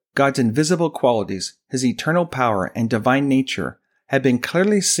world, God's invisible qualities, his eternal power and divine nature, have been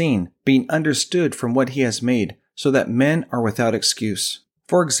clearly seen, being understood from what he has made, so that men are without excuse.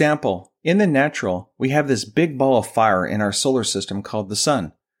 For example, in the natural, we have this big ball of fire in our solar system called the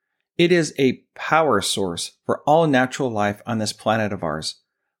sun. It is a power source for all natural life on this planet of ours.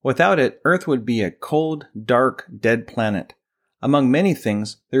 Without it, Earth would be a cold, dark, dead planet. Among many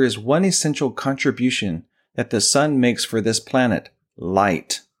things, there is one essential contribution that the sun makes for this planet: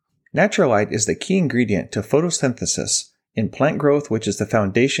 light. Natural light is the key ingredient to photosynthesis in plant growth, which is the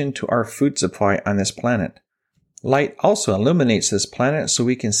foundation to our food supply on this planet. Light also illuminates this planet so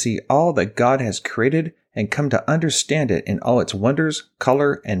we can see all that God has created and come to understand it in all its wonders,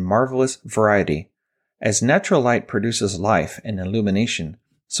 color, and marvelous variety. As natural light produces life and illumination,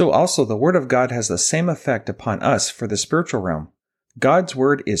 so also the Word of God has the same effect upon us for the spiritual realm. God's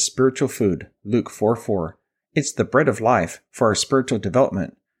Word is spiritual food, Luke 4:4. It's the bread of life for our spiritual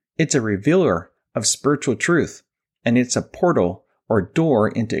development. It's a revealer of spiritual truth, and it's a portal or door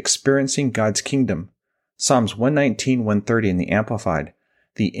into experiencing God's kingdom. Psalms 119:130 in the Amplified.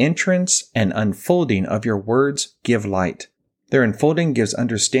 The entrance and unfolding of your words give light. Their unfolding gives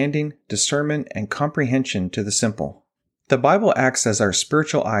understanding, discernment, and comprehension to the simple. The Bible acts as our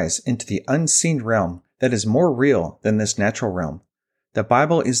spiritual eyes into the unseen realm that is more real than this natural realm. The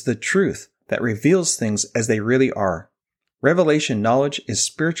Bible is the truth that reveals things as they really are. Revelation knowledge is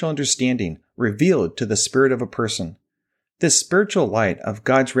spiritual understanding revealed to the spirit of a person. This spiritual light of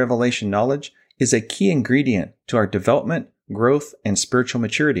God's revelation knowledge is a key ingredient to our development, growth, and spiritual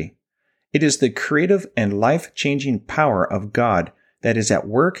maturity. It is the creative and life-changing power of God that is at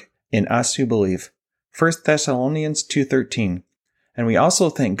work in us who believe. 1 Thessalonians 2:13. And we also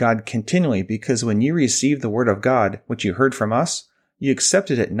thank God continually because when you received the word of God, which you heard from us, you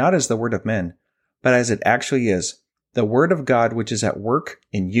accepted it not as the word of men, but as it actually is, the word of God which is at work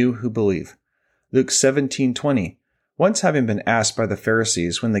in you who believe. Luke 17:20. Once having been asked by the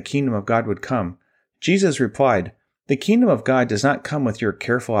Pharisees when the kingdom of God would come, Jesus replied, "The kingdom of God does not come with your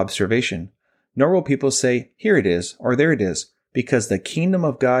careful observation, nor will people say, 'Here it is,' or 'There it is,' because the kingdom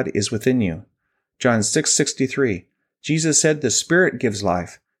of God is within you." John 6:63. Jesus said, "The Spirit gives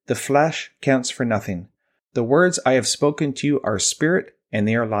life. The flesh counts for nothing. The words I have spoken to you are spirit and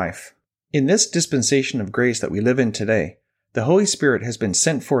they are life." In this dispensation of grace that we live in today, the Holy Spirit has been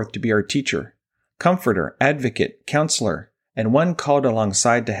sent forth to be our teacher, comforter, advocate, counselor, and one called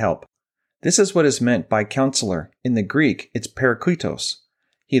alongside to help. This is what is meant by counselor. In the Greek, it's parakletos.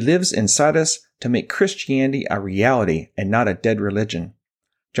 He lives inside us to make Christianity a reality and not a dead religion.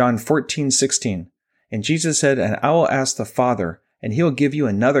 John 14:16. And Jesus said, "And I will ask the Father, and he will give you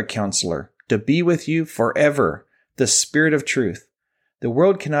another counselor to be with you forever, the Spirit of truth. The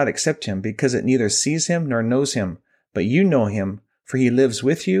world cannot accept him because it neither sees him nor knows him, but you know him, for he lives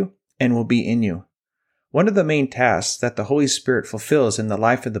with you and will be in you." One of the main tasks that the Holy Spirit fulfills in the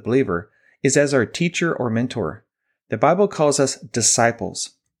life of the believer is as our teacher or mentor. The Bible calls us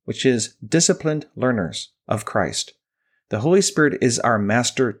disciples, which is disciplined learners of Christ. The Holy Spirit is our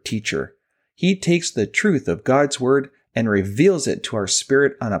master teacher. He takes the truth of God's word and reveals it to our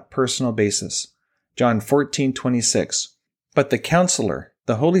spirit on a personal basis. John 14:26. But the Counselor,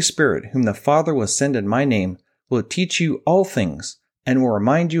 the Holy Spirit, whom the Father will send in my name, will teach you all things and will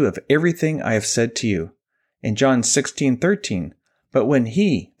remind you of everything I have said to you. In John 16:13, but when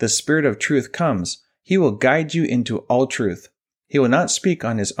he, the Spirit of truth, comes, he will guide you into all truth. He will not speak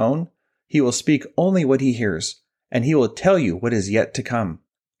on his own. He will speak only what he hears, and he will tell you what is yet to come.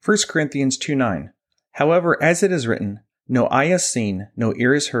 1 Corinthians 2:9. However, as it is written, no eye has seen, no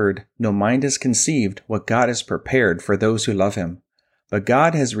ear has heard, no mind has conceived what God has prepared for those who love him. But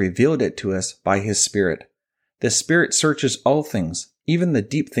God has revealed it to us by his Spirit. The Spirit searches all things, even the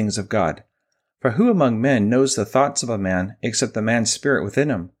deep things of God. For who among men knows the thoughts of a man except the man's spirit within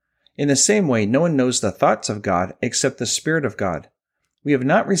him? In the same way, no one knows the thoughts of God except the Spirit of God. We have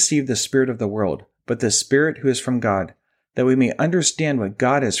not received the spirit of the world, but the Spirit who is from God, that we may understand what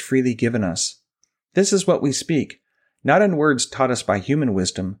God has freely given us. This is what we speak, not in words taught us by human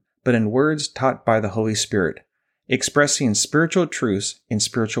wisdom, but in words taught by the Holy Spirit, expressing spiritual truths in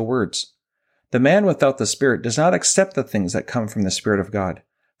spiritual words. The man without the Spirit does not accept the things that come from the Spirit of God,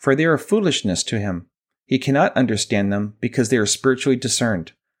 for they are foolishness to him. He cannot understand them because they are spiritually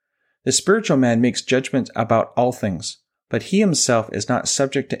discerned. The spiritual man makes judgment about all things, but he himself is not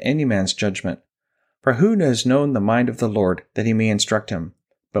subject to any man's judgment. For who has known the mind of the Lord that he may instruct him?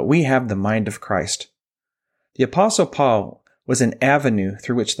 But we have the mind of Christ. The Apostle Paul was an avenue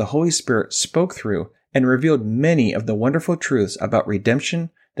through which the Holy Spirit spoke through and revealed many of the wonderful truths about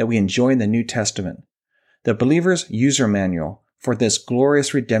redemption that we enjoy in the New Testament. The believer's user manual for this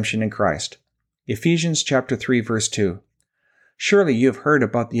glorious redemption in Christ. Ephesians chapter 3, verse 2. Surely you have heard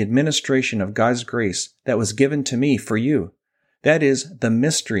about the administration of God's grace that was given to me for you. That is, the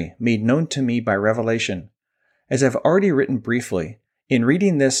mystery made known to me by revelation. As I've already written briefly, in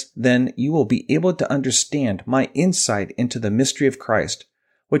reading this, then, you will be able to understand my insight into the mystery of Christ,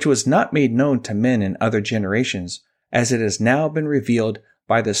 which was not made known to men in other generations, as it has now been revealed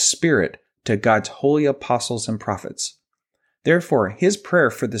by the Spirit to God's holy apostles and prophets. Therefore, his prayer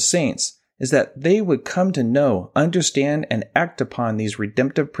for the saints is that they would come to know, understand, and act upon these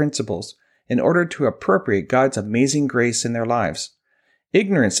redemptive principles in order to appropriate God's amazing grace in their lives.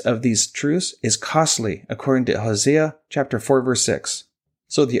 Ignorance of these truths is costly, according to Hosea chapter 4, verse 6.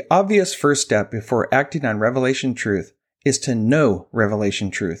 So the obvious first step before acting on revelation truth is to know revelation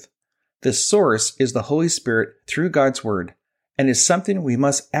truth. The source is the Holy Spirit through God's Word, and is something we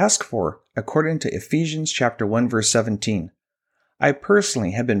must ask for, according to Ephesians chapter 1, verse 17. I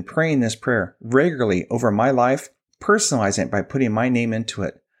personally have been praying this prayer regularly over my life, personalizing it by putting my name into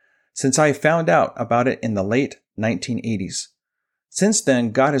it, since I found out about it in the late 1980s. Since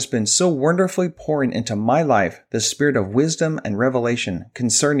then, God has been so wonderfully pouring into my life the spirit of wisdom and revelation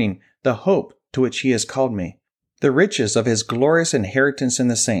concerning the hope to which he has called me, the riches of his glorious inheritance in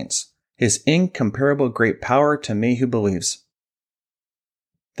the saints, his incomparable great power to me who believes.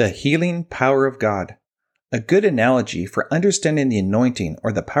 The healing power of God. A good analogy for understanding the anointing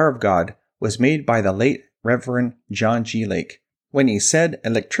or the power of God was made by the late Reverend John G. Lake when he said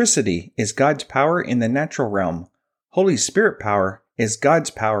electricity is God's power in the natural realm. Holy Spirit power is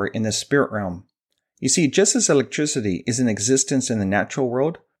God's power in the spirit realm. You see, just as electricity is in existence in the natural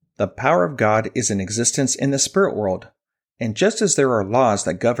world, the power of God is in existence in the spirit world. And just as there are laws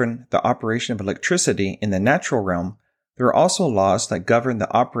that govern the operation of electricity in the natural realm, there are also laws that govern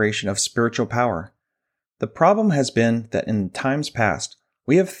the operation of spiritual power. The problem has been that in times past,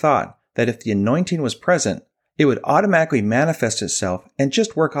 we have thought that if the anointing was present, it would automatically manifest itself and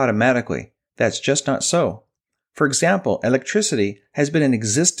just work automatically. That's just not so. For example, electricity has been in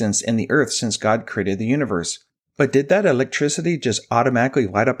existence in the earth since God created the universe. But did that electricity just automatically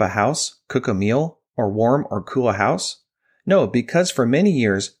light up a house, cook a meal, or warm or cool a house? No, because for many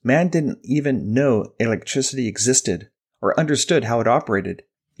years, man didn't even know electricity existed or understood how it operated.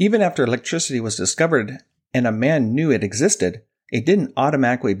 Even after electricity was discovered and a man knew it existed, it didn't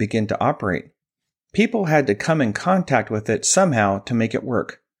automatically begin to operate. People had to come in contact with it somehow to make it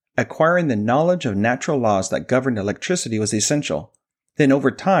work. Acquiring the knowledge of natural laws that governed electricity was essential. Then over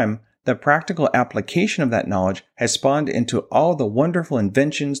time, the practical application of that knowledge has spawned into all the wonderful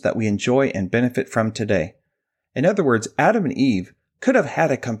inventions that we enjoy and benefit from today. In other words, Adam and Eve could have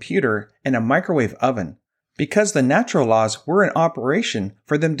had a computer and a microwave oven because the natural laws were in operation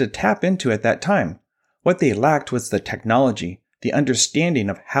for them to tap into at that time. What they lacked was the technology, the understanding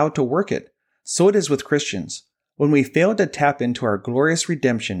of how to work it. So it is with Christians. When we fail to tap into our glorious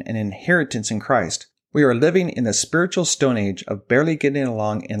redemption and inheritance in Christ, we are living in the spiritual stone age of barely getting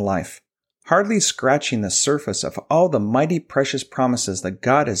along in life, hardly scratching the surface of all the mighty precious promises that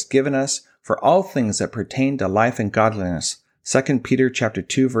God has given us for all things that pertain to life and godliness. 2 Peter chapter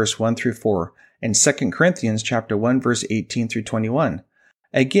 2 verse 1 through 4 and 2 Corinthians chapter 1 verse 18 through 21.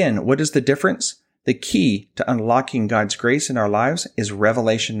 Again, what is the difference? The key to unlocking God's grace in our lives is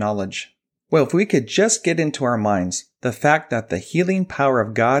revelation knowledge. Well, if we could just get into our minds the fact that the healing power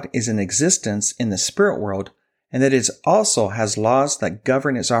of God is in existence in the spirit world and that it also has laws that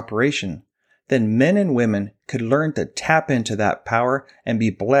govern its operation, then men and women could learn to tap into that power and be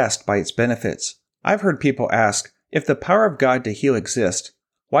blessed by its benefits. I've heard people ask, if the power of God to heal exists,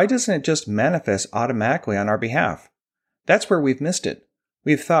 why doesn't it just manifest automatically on our behalf? That's where we've missed it.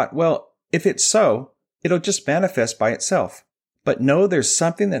 We've thought, well, if it's so, it'll just manifest by itself. But no, there's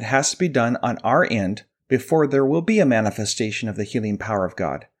something that has to be done on our end before there will be a manifestation of the healing power of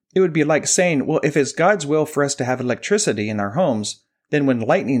God. It would be like saying, well, if it's God's will for us to have electricity in our homes, then when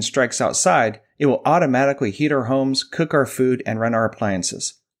lightning strikes outside, it will automatically heat our homes, cook our food, and run our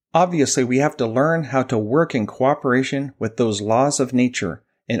appliances. Obviously, we have to learn how to work in cooperation with those laws of nature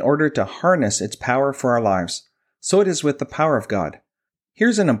in order to harness its power for our lives. So it is with the power of God.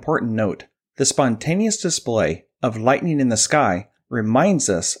 Here's an important note. The spontaneous display of lightning in the sky reminds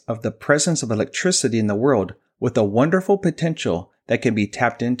us of the presence of electricity in the world with a wonderful potential that can be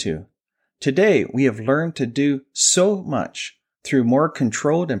tapped into. Today, we have learned to do so much through more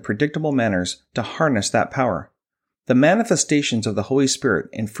controlled and predictable manners to harness that power. The manifestations of the Holy Spirit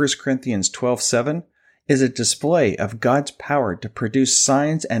in 1 Corinthians 12:7 is a display of God's power to produce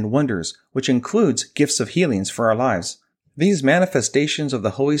signs and wonders, which includes gifts of healings for our lives. These manifestations of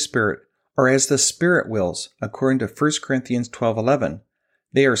the Holy Spirit are as the Spirit wills, according to 1 Corinthians 12:11.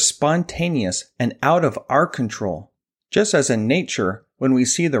 They are spontaneous and out of our control. Just as in nature, when we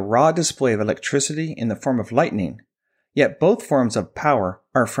see the raw display of electricity in the form of lightning, yet both forms of power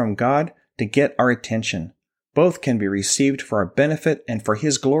are from God to get our attention. Both can be received for our benefit and for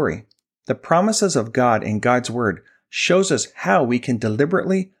His glory. The promises of God in God's Word shows us how we can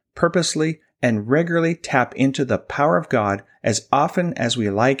deliberately, purposely, and regularly tap into the power of God as often as we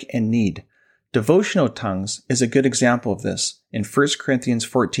like and need. Devotional tongues is a good example of this in 1 Corinthians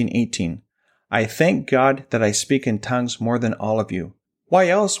 14:18. I thank God that I speak in tongues more than all of you. Why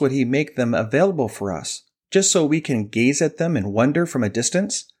else would He make them available for us? Just so we can gaze at them and wonder from a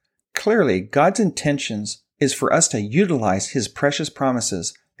distance? Clearly, God's intentions is for us to utilize His precious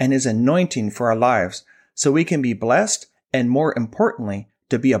promises and His anointing for our lives so we can be blessed and, more importantly,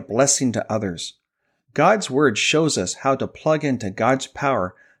 to be a blessing to others. God's Word shows us how to plug into God's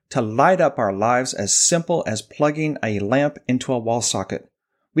power to light up our lives as simple as plugging a lamp into a wall socket.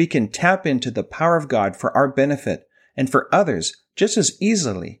 We can tap into the power of God for our benefit and for others just as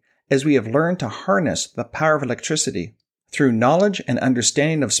easily as we have learned to harness the power of electricity through knowledge and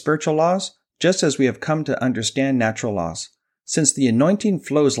understanding of spiritual laws, just as we have come to understand natural laws. Since the anointing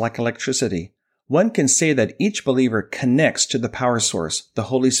flows like electricity, One can say that each believer connects to the power source, the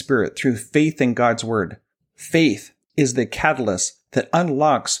Holy Spirit, through faith in God's Word. Faith is the catalyst that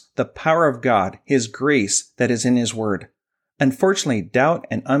unlocks the power of God, His grace that is in His Word. Unfortunately, doubt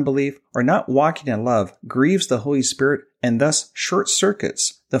and unbelief or not walking in love grieves the Holy Spirit and thus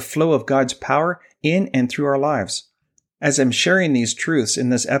short-circuits the flow of God's power in and through our lives. As I'm sharing these truths in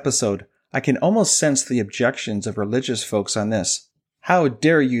this episode, I can almost sense the objections of religious folks on this. How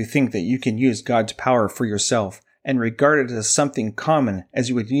dare you think that you can use God's power for yourself and regard it as something common as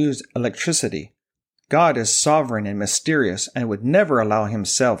you would use electricity? God is sovereign and mysterious and would never allow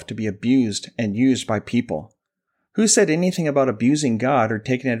Himself to be abused and used by people. Who said anything about abusing God or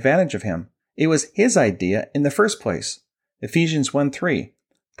taking advantage of Him? It was His idea in the first place. Ephesians 1:3.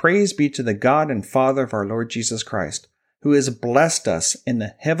 Praise be to the God and Father of our Lord Jesus Christ, who has blessed us in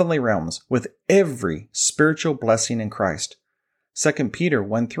the heavenly realms with every spiritual blessing in Christ. 2 Peter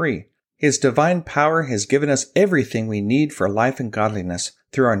 1:3. His divine power has given us everything we need for life and godliness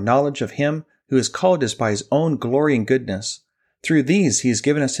through our knowledge of Him who has called us by His own glory and goodness. Through these He has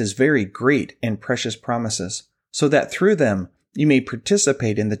given us His very great and precious promises, so that through them you may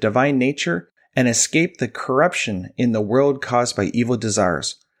participate in the divine nature and escape the corruption in the world caused by evil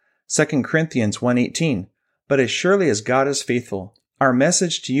desires. 2 Corinthians 1:18. But as surely as God is faithful, our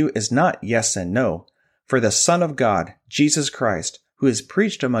message to you is not yes and no. For the Son of God, Jesus Christ, who is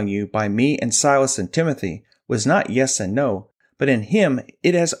preached among you by me and Silas and Timothy, was not yes and no, but in Him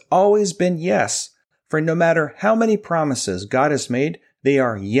it has always been yes. For no matter how many promises God has made, they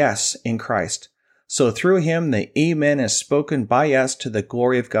are yes in Christ. So through Him the Amen is spoken by us to the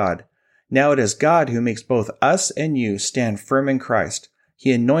glory of God. Now it is God who makes both us and you stand firm in Christ.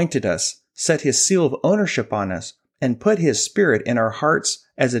 He anointed us, set His seal of ownership on us, and put His Spirit in our hearts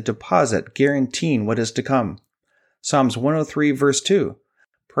as a deposit guaranteeing what is to come. Psalms 103 verse 2.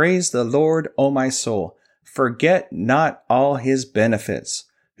 Praise the Lord, O my soul. Forget not all His benefits,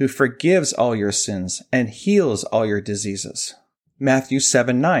 who forgives all your sins and heals all your diseases. Matthew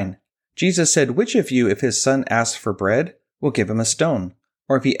 7:9. Jesus said, which of you, if his son asks for bread, will give him a stone?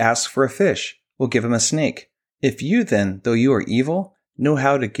 Or if he asks for a fish, will give him a snake? If you then, though you are evil, know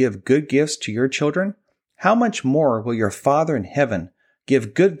how to give good gifts to your children, how much more will your Father in heaven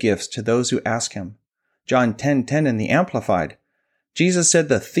give good gifts to those who ask Him? John 10:10 in the Amplified. Jesus said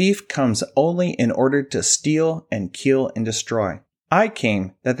the thief comes only in order to steal and kill and destroy. I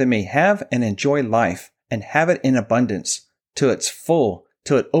came that they may have and enjoy life and have it in abundance, to its full,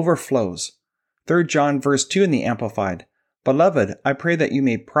 till it overflows. 3 John verse 2 in the Amplified. Beloved, I pray that you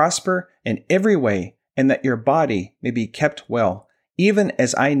may prosper in every way and that your body may be kept well, even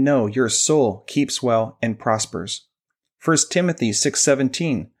as I know your soul keeps well and prospers. 1 Timothy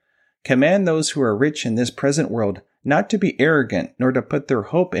 6:17. Command those who are rich in this present world not to be arrogant nor to put their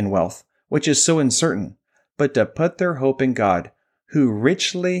hope in wealth, which is so uncertain, but to put their hope in God, who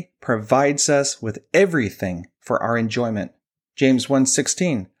richly provides us with everything for our enjoyment. James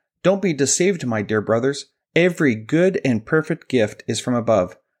 1:16. Don't be deceived, my dear brothers. Every good and perfect gift is from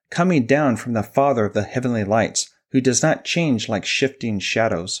above, coming down from the Father of the heavenly lights, who does not change like shifting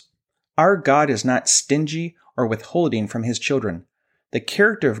shadows. Our God is not stingy or withholding from His children. The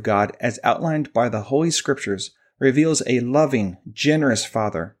character of God, as outlined by the Holy Scriptures, reveals a loving, generous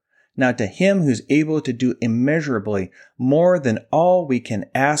Father. Now to Him who's able to do immeasurably more than all we can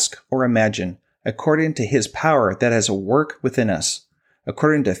ask or imagine, according to His power that has a work within us,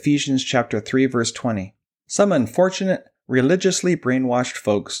 according to Ephesians chapter 3, verse 20. Some unfortunate, religiously brainwashed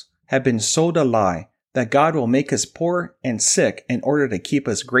folks have been sold a lie that God will make us poor and sick in order to keep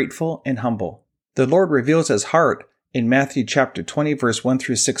us grateful and humble. The Lord reveals His heart in Matthew chapter 20, verse 1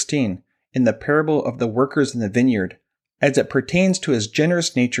 through 16, in the parable of the workers in the vineyard, as it pertains to His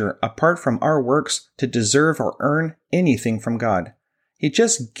generous nature apart from our works to deserve or earn anything from God. He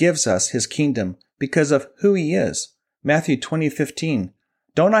just gives us His kingdom because of who He is. Matthew 20:15.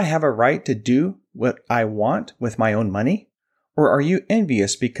 Don't I have a right to do what I want with my own money? Or are you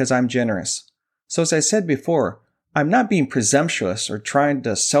envious because I'm generous? So as I said before, I'm not being presumptuous or trying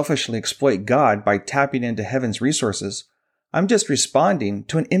to selfishly exploit God by tapping into heaven's resources. I'm just responding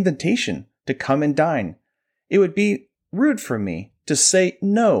to an invitation to come and dine. It would be rude for me to say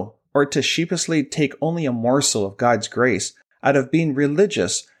no or to sheepishly take only a morsel of God's grace out of being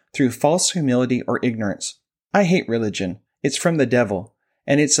religious through false humility or ignorance. I hate religion. It's from the devil,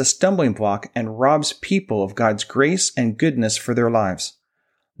 and it's a stumbling block and robs people of God's grace and goodness for their lives.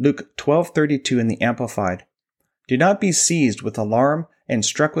 Luke 12:32 in the Amplified. Do not be seized with alarm and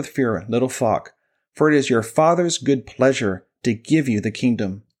struck with fear, little flock, for it is your Father's good pleasure to give you the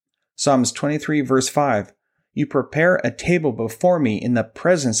kingdom. Psalms 23 verse 5. You prepare a table before me in the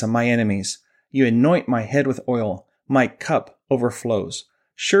presence of my enemies. You anoint my head with oil. My cup overflows.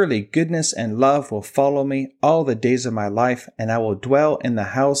 Surely goodness and love will follow me all the days of my life, and I will dwell in the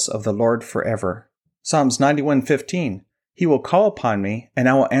house of the Lord forever. Psalms 91:15. He will call upon me, and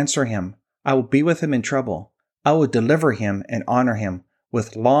I will answer him. I will be with him in trouble. I will deliver him and honor him.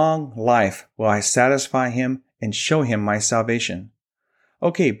 With long life will I satisfy him and show him my salvation.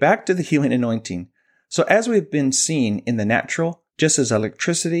 Okay, back to the healing anointing. So as we've been seeing in the natural, just as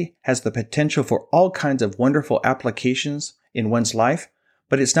electricity has the potential for all kinds of wonderful applications in one's life,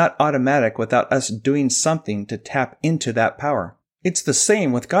 but it's not automatic without us doing something to tap into that power. It's the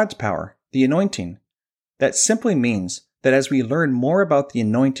same with God's power, the anointing. That simply means that as we learn more about the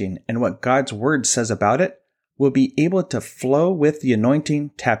anointing and what God's word says about it, we'll be able to flow with the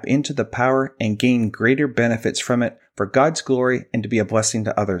anointing, tap into the power, and gain greater benefits from it for God's glory and to be a blessing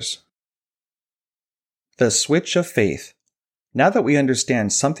to others. The switch of faith. Now that we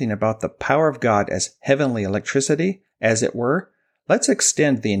understand something about the power of God as heavenly electricity, as it were, let's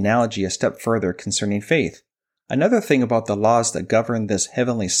extend the analogy a step further concerning faith. Another thing about the laws that govern this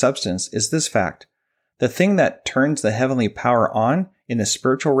heavenly substance is this fact. The thing that turns the heavenly power on in the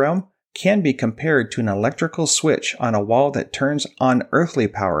spiritual realm can be compared to an electrical switch on a wall that turns on earthly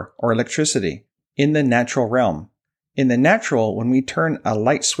power or electricity in the natural realm. In the natural, when we turn a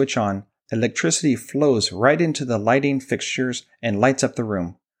light switch on, electricity flows right into the lighting fixtures and lights up the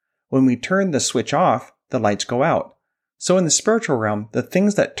room. When we turn the switch off, the lights go out. So in the spiritual realm, the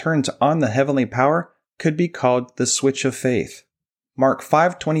things that turns on the heavenly power could be called the switch of faith. Mark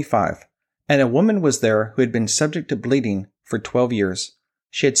 5:25. And a woman was there who had been subject to bleeding for 12 years.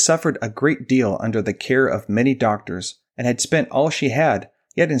 She had suffered a great deal under the care of many doctors and had spent all she had,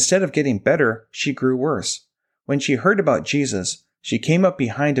 yet instead of getting better, she grew worse. When she heard about Jesus, she came up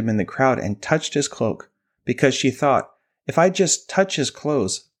behind him in the crowd and touched his cloak, because she thought, if I just touch his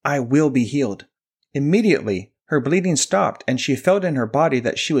clothes, I will be healed. Immediately, her bleeding stopped and she felt in her body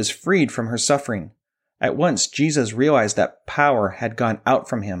that she was freed from her suffering. At once, Jesus realized that power had gone out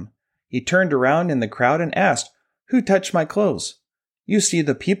from him. He turned around in the crowd and asked, "Who touched my clothes?" "You see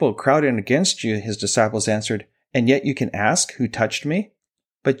the people crowding against you," his disciples answered, "and yet you can ask, 'Who touched me?'"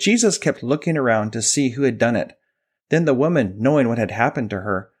 But Jesus kept looking around to see who had done it. Then the woman, knowing what had happened to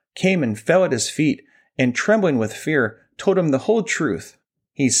her, came and fell at his feet, and trembling with fear, told him the whole truth.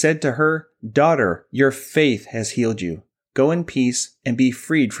 He said to her, "Daughter, your faith has healed you. Go in peace and be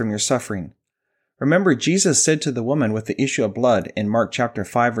freed from your suffering." Remember, Jesus said to the woman with the issue of blood in Mark chapter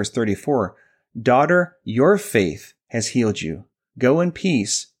 5, verse 34, "Daughter, your faith has healed you. Go in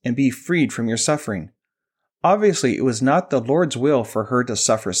peace and be freed from your suffering." Obviously, it was not the Lord's will for her to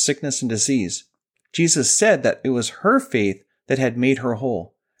suffer sickness and disease. Jesus said that it was her faith that had made her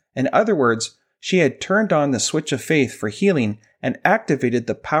whole. In other words, she had turned on the switch of faith for healing and activated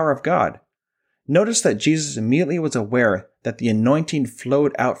the power of God. Notice that Jesus immediately was aware that the anointing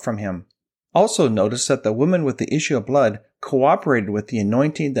flowed out from him. Also notice that the woman with the issue of blood cooperated with the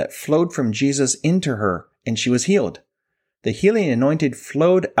anointing that flowed from Jesus into her, and she was healed. The healing anointing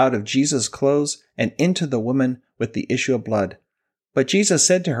flowed out of Jesus' clothes and into the woman with the issue of blood. But Jesus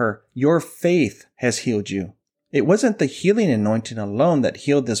said to her, "Your faith has healed you." It wasn't the healing anointing alone that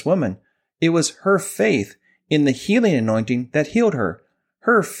healed this woman. It was her faith in the healing anointing that healed her.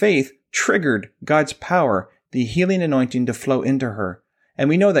 Her faith triggered God's power, the healing anointing, to flow into her. And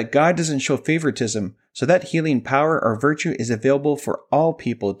we know that God doesn't show favoritism, so that healing power or virtue is available for all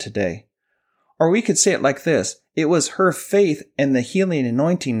people today. Or we could say it like this: it was her faith and the healing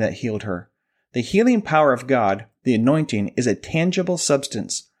anointing that healed her. The healing power of God, the anointing, is a tangible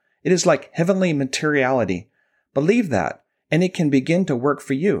substance. It is like heavenly materiality. Believe that, and it can begin to work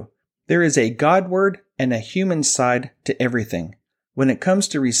for you. There is a God word and a human side to everything. When it comes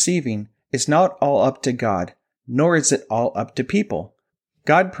to receiving, it's not all up to God, nor is it all up to people.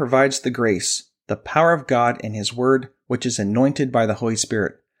 God provides the grace, the power of God and His Word, which is anointed by the Holy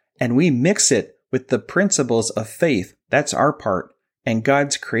Spirit. And we mix it with the principles of faith. That's our part. And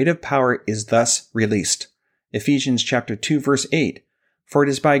God's creative power is thus released. Ephesians chapter 2, verse 8. For it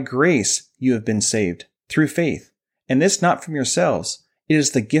is by grace you have been saved, through faith. And this not from yourselves. It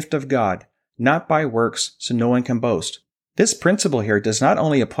is the gift of God, not by works, so no one can boast. This principle here does not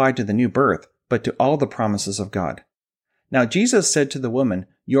only apply to the new birth, but to all the promises of God. Now Jesus said to the woman,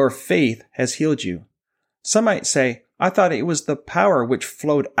 "Your faith has healed you." Some might say, "I thought it was the power which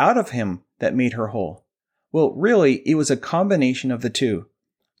flowed out of him that made her whole." Well, really, it was a combination of the two.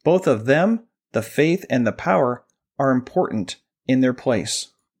 Both of them, the faith and the power, are important in their place.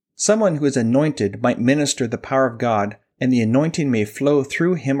 Someone who is anointed might minister the power of God, and the anointing may flow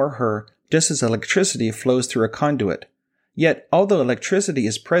through him or her, just as electricity flows through a conduit. Yet, although electricity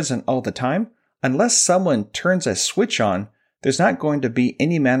is present all the time, Unless someone turns a switch on, there's not going to be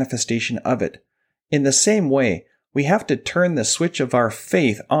any manifestation of it. In the same way, we have to turn the switch of our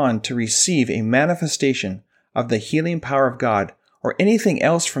faith on to receive a manifestation of the healing power of God, or anything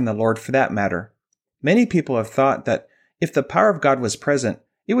else from the Lord for that matter. Many people have thought that if the power of God was present,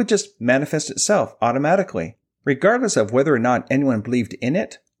 it would just manifest itself automatically, regardless of whether or not anyone believed in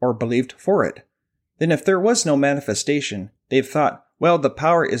it or believed for it. Then if there was no manifestation, they've thought, well, the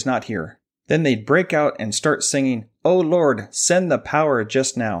power is not here. Then they'd break out and start singing, "Oh Lord, send the power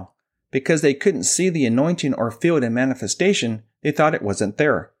just now." Because they couldn't see the anointing or feel it in manifestation, they thought it wasn't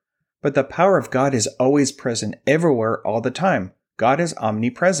there. But the power of God is always present everywhere all the time. God is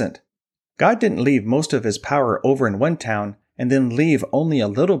omnipresent. God didn't leave most of his power over in one town and then leave only a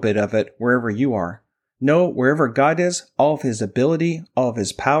little bit of it wherever you are. No, wherever God is, all of his ability, all of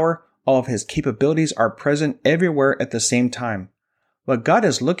his power, all of his capabilities are present everywhere at the same time. What God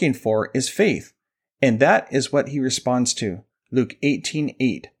is looking for is faith, and that is what he responds to. Luke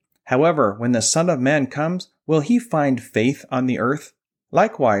 18:8. However, when the Son of Man comes, will he find faith on the earth?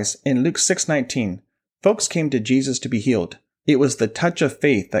 Likewise, in Luke 6:19, folks came to Jesus to be healed. It was the touch of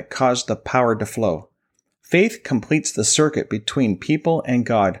faith that caused the power to flow. Faith completes the circuit between people and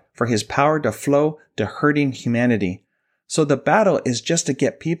God for his power to flow to hurting humanity. So the battle is just to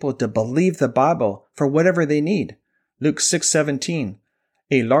get people to believe the Bible for whatever they need. Luke 6:17.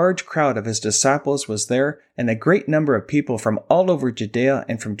 A large crowd of his disciples was there, and a great number of people from all over Judea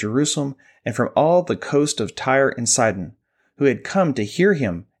and from Jerusalem and from all the coast of Tyre and Sidon, who had come to hear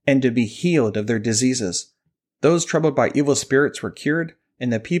him and to be healed of their diseases. Those troubled by evil spirits were cured,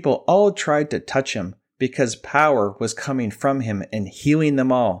 and the people all tried to touch him, because power was coming from him and healing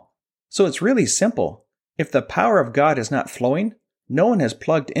them all. So it's really simple. If the power of God is not flowing, no one has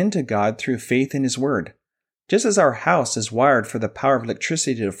plugged into God through faith in his word. Just as our house is wired for the power of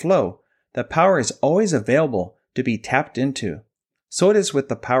electricity to flow, the power is always available to be tapped into. So it is with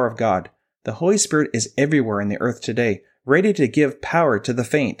the power of God. The Holy Spirit is everywhere in the earth today, ready to give power to the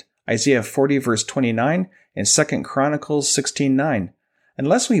faint. Isaiah 40 verse 29 and 2 Chronicles 16:9.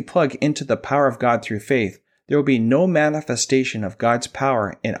 Unless we plug into the power of God through faith, there will be no manifestation of God's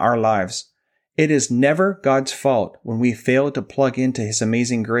power in our lives. It is never God's fault when we fail to plug into his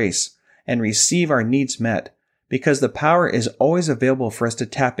amazing grace and receive our needs met, because the power is always available for us to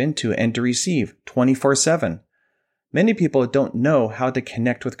tap into and to receive 24/7. Many people don't know how to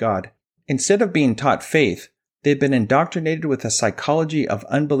connect with God. Instead of being taught faith, they've been indoctrinated with a psychology of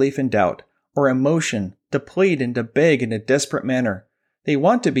unbelief and doubt, or emotion, to plead and to beg in a desperate manner. They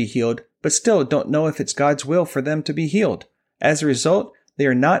want to be healed, but still don't know if it's God's will for them to be healed. As a result, they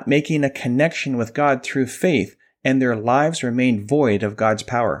are not making a connection with God through faith, and their lives remain void of God's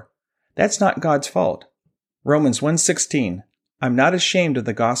power. That's not God's fault. Romans 1:16, I'm not ashamed of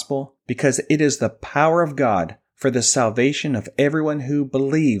the gospel, because it is the power of God for the salvation of everyone who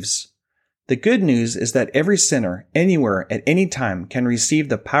believes. The good news is that every sinner, anywhere, at any time, can receive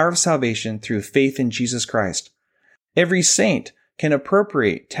the power of salvation through faith in Jesus Christ. Every saint can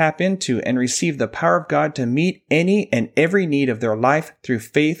appropriate, tap into, and receive the power of God to meet any and every need of their life through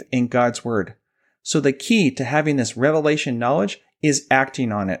faith in God's Word. So the key to having this revelation knowledge is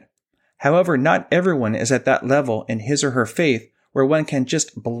acting on it. However, not everyone is at that level in his or her faith where one can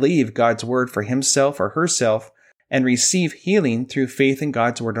just believe God's Word for himself or herself and receive healing through faith in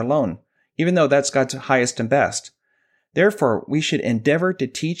God's Word alone, even though that's God's highest and best. Therefore, we should endeavor to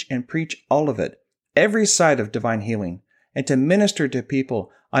teach and preach all of it, every side of divine healing, and to minister to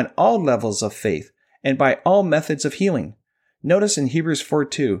people on all levels of faith and by all methods of healing. Notice in Hebrews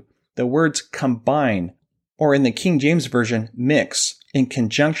 4:2, the words combine, or in the King James Version, mix, in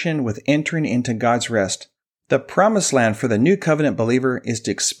conjunction with entering into God's rest. The promised land for the new covenant believer is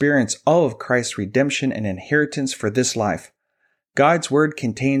to experience all of Christ's redemption and inheritance for this life. God's Word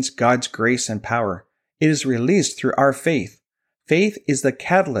contains God's grace and power. It is released through our faith. Faith is the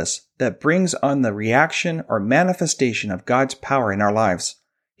catalyst that brings on the reaction or manifestation of God's power in our lives.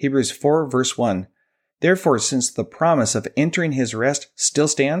 Hebrews 4 verse 1. Therefore, since the promise of entering his rest still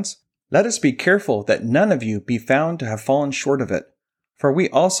stands, let us be careful that none of you be found to have fallen short of it. For we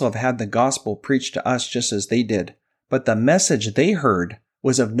also have had the gospel preached to us just as they did, but the message they heard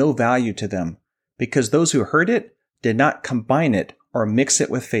was of no value to them, because those who heard it did not combine it or mix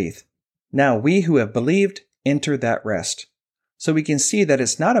it with faith. Now we who have believed enter that rest. So we can see that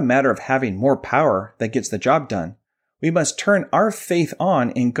it's not a matter of having more power that gets the job done. We must turn our faith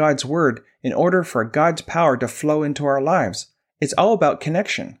on in God's Word in order for God's power to flow into our lives. It's all about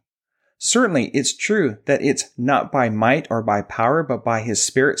connection. Certainly, it's true that it's not by might or by power, but by His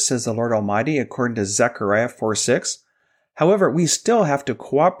Spirit, says the Lord Almighty, according to Zechariah 4:6. However, we still have to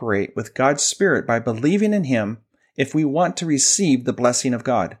cooperate with God's Spirit by believing in Him if we want to receive the blessing of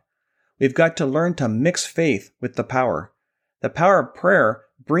God. We've got to learn to mix faith with the power. The power of prayer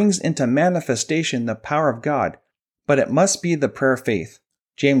brings into manifestation the power of God, but it must be the prayer of faith.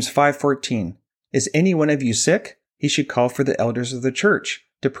 James 5:14. Is any one of you sick? He should call for the elders of the church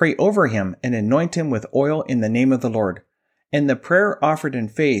to pray over him and anoint him with oil in the name of the Lord. And the prayer offered in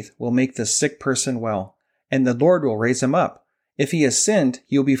faith will make the sick person well, and the Lord will raise him up. If he has sinned,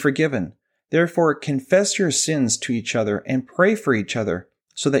 he will be forgiven. Therefore, confess your sins to each other and pray for each other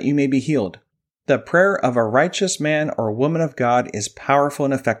so that you may be healed. The prayer of a righteous man or woman of God is powerful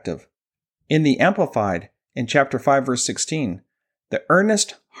and effective. In the Amplified, in chapter 5, verse 16, the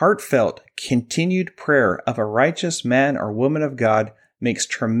earnest, heartfelt, continued prayer of a righteous man or woman of God makes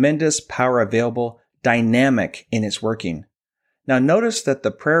tremendous power available, dynamic in its working. Now notice that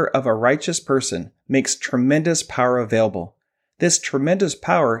the prayer of a righteous person makes tremendous power available. This tremendous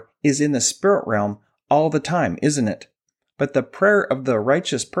power is in the spirit realm all the time, isn't it? But the prayer of the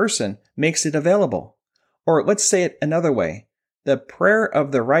righteous person makes it available. Or let's say it another way. The prayer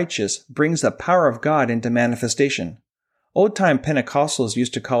of the righteous brings the power of God into manifestation. Old-time Pentecostals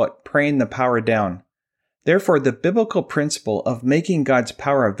used to call it praying the power down. Therefore, the biblical principle of making God's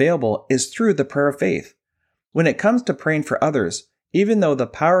power available is through the prayer of faith. When it comes to praying for others, even though the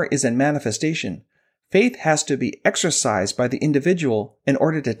power is in manifestation, faith has to be exercised by the individual in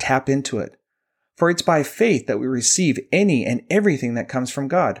order to tap into it. For it's by faith that we receive any and everything that comes from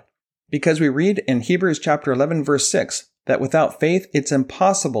God. Because we read in Hebrews chapter 11, verse 6, that without faith it's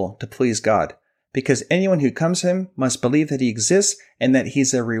impossible to please God. Because anyone who comes to Him must believe that He exists and that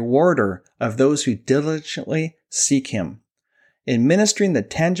He's a rewarder of those who diligently seek Him. In ministering the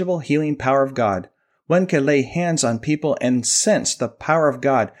tangible healing power of God, one can lay hands on people and sense the power of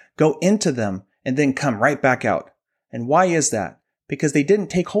God go into them and then come right back out. And why is that? Because they didn't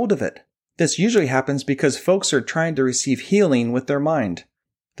take hold of it. This usually happens because folks are trying to receive healing with their mind.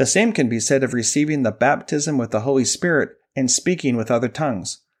 The same can be said of receiving the baptism with the Holy Spirit and speaking with other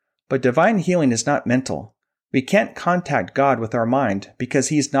tongues. But divine healing is not mental. We can't contact God with our mind because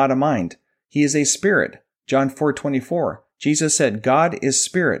He's not a mind. He is a spirit. John 4:24. Jesus said, God is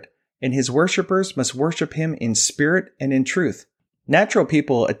spirit, and His worshipers must worship Him in spirit and in truth. Natural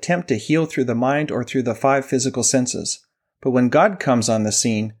people attempt to heal through the mind or through the 5 physical senses. But when God comes on the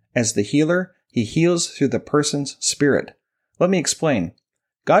scene as the healer, He heals through the person's spirit. Let me explain.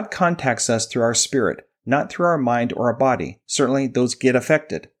 God contacts us through our spirit, not through our mind or our body. Certainly those get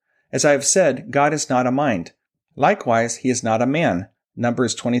affected. As I have said, God is not a mind. Likewise, He is not a man.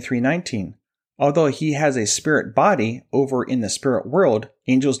 Numbers 23:19. Although He has a spirit body over in the spirit world,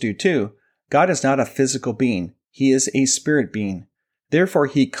 angels do too, God is not a physical being. He is a spirit being. Therefore,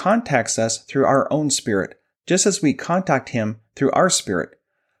 He contacts us through our own spirit, just as we contact Him through our spirit.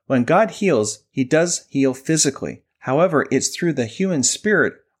 When God heals, He does heal physically. However, it's through the human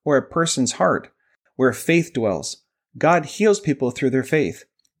spirit or a person's heart, where faith dwells. God heals people through their faith.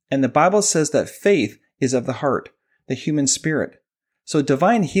 And the Bible says that faith is of the heart, the human spirit. So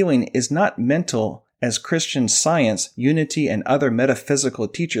divine healing is not mental as Christian science, unity, and other metaphysical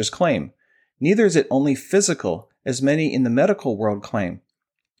teachers claim. Neither is it only physical, as many in the medical world claim.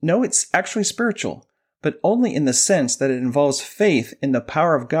 No, it's actually spiritual, but only in the sense that it involves faith in the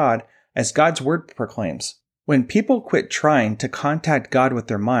power of God as God's word proclaims. When people quit trying to contact God with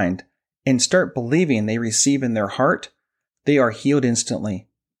their mind and start believing they receive in their heart, they are healed instantly.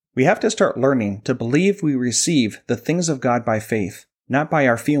 We have to start learning to believe we receive the things of God by faith, not by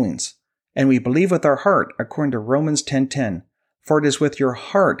our feelings. And we believe with our heart, according to Romans 10:10. For it is with your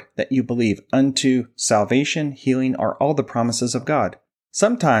heart that you believe unto salvation, healing, are all the promises of God.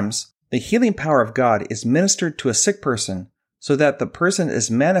 Sometimes the healing power of God is ministered to a sick person so that the person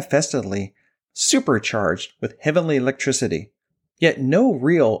is manifestedly supercharged with heavenly electricity. Yet no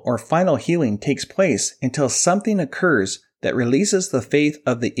real or final healing takes place until something occurs that releases the faith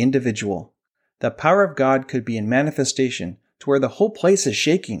of the individual. The power of God could be in manifestation to where the whole place is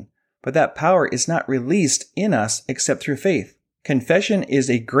shaking, but that power is not released in us except through faith. Confession is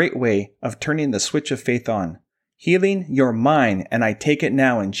a great way of turning the switch of faith on. Healing, you're mine, and I take it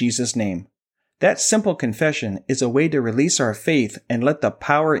now in Jesus' name. That simple confession is a way to release our faith and let the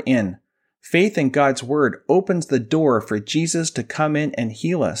power in. Faith in God's word opens the door for Jesus to come in and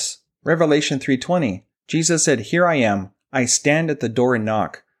heal us. Revelation 3:20. Jesus said, Here I am. I stand at the door and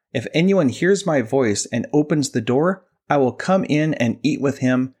knock. If anyone hears my voice and opens the door, I will come in and eat with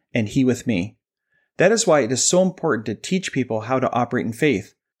him and he with me. That is why it is so important to teach people how to operate in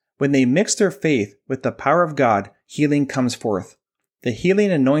faith. When they mix their faith with the power of God, healing comes forth. The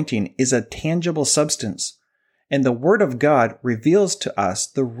healing anointing is a tangible substance. and the Word of God reveals to us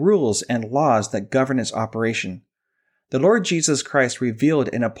the rules and laws that govern its operation. The Lord Jesus Christ revealed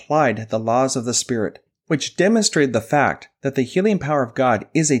and applied the laws of the Spirit, which demonstrated the fact that the healing power of God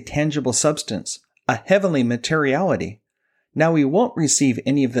is a tangible substance, a heavenly materiality. Now we won't receive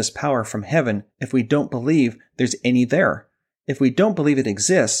any of this power from heaven if we don't believe there's any there. If we don't believe it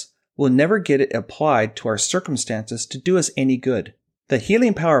exists, we'll never get it applied to our circumstances to do us any good. The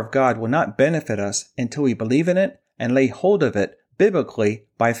healing power of God will not benefit us until we believe in it and lay hold of it biblically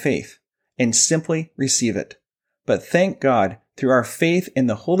by faith, and simply receive it. But thank God, through our faith in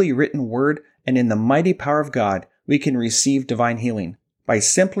the Holy Written Word and in the mighty power of God, we can receive divine healing. By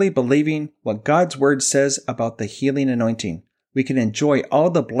simply believing what God's Word says about the healing anointing, we can enjoy all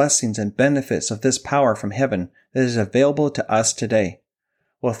the blessings and benefits of this power from heaven that is available to us today.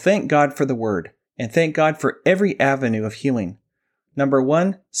 Well, thank God for the Word, and thank God for every avenue of healing. Number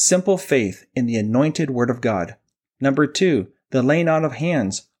 1, simple faith in the anointed Word of God. Number 2, the laying on of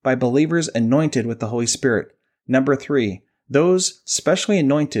hands by believers anointed with the Holy Spirit. Number 3, those specially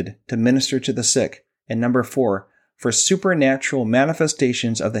anointed to minister to the sick. And number 4, for supernatural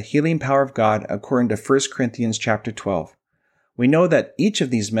manifestations of the healing power of God according to 1 Corinthians chapter 12. We know that each of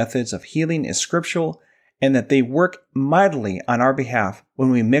these methods of healing is scriptural and that they work mightily on our behalf when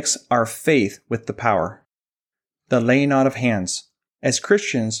we mix our faith with the power. The laying on of hands. As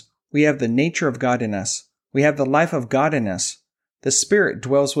Christians, we have the nature of God in us. We have the life of God in us. The Spirit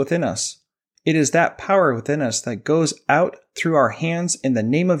dwells within us. It is that power within us that goes out through our hands in the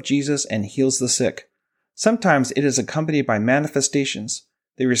name of Jesus and heals the sick. Sometimes it is accompanied by manifestations.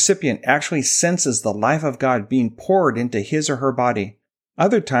 The recipient actually senses the life of God being poured into his or her body.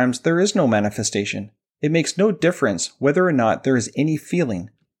 Other times there is no manifestation. It makes no difference whether or not there is any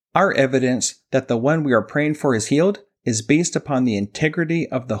feeling. Our evidence that the one we are praying for is healed is based upon the integrity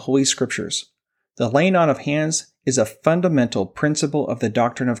of the Holy Scriptures. The laying on of hands is a fundamental principle of the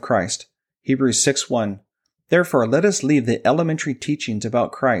doctrine of Christ. Hebrews 6:1. Therefore, let us leave the elementary teachings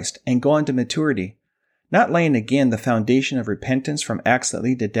about Christ and go on to maturity, not laying again the foundation of repentance from acts that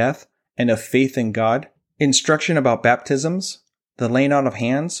lead to death and of faith in God, instruction about baptisms, the laying on of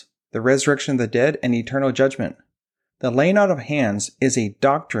hands, the resurrection of the dead, and eternal judgment. The laying on of hands is a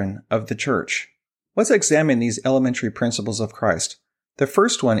doctrine of the church. Let's examine these elementary principles of Christ. The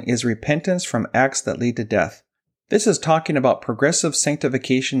first one is repentance from acts that lead to death. This is talking about progressive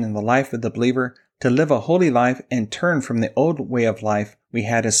sanctification in the life of the believer to live a holy life and turn from the old way of life we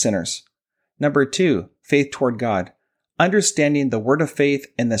had as sinners. Number 2, faith toward God. Understanding the word of faith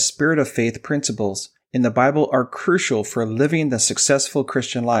and the spirit of faith principles in the Bible are crucial for living the successful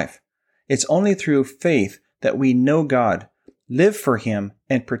Christian life. It's only through faith that we know God, live for Him,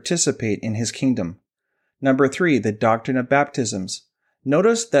 and participate in His kingdom. Number 3, the doctrine of baptisms.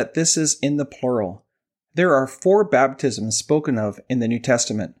 Notice that this is in the plural. There are 4 baptisms spoken of in the New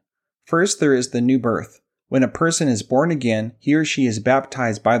Testament. First, there is the new birth. When a person is born again, he or she is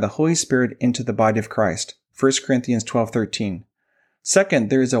baptized by the Holy Spirit into the body of Christ. 1 Corinthians 12:13. Second,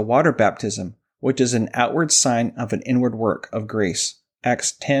 there is a water baptism, which is an outward sign of an inward work of grace.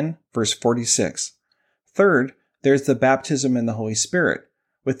 Acts 10, verse 46. Third, there is the baptism in the Holy Spirit,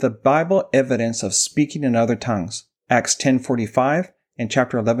 with the Bible evidence of speaking in other tongues. Acts 10:45 and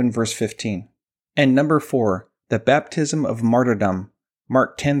chapter 11, verse 15. And number 4, the baptism of martyrdom.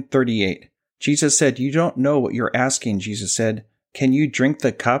 Mark 10:38. Jesus said, "You don't know what you're asking," Jesus said. "Can you drink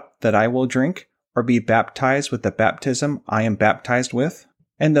the cup that I will drink, or be baptized with the baptism I am baptized with?"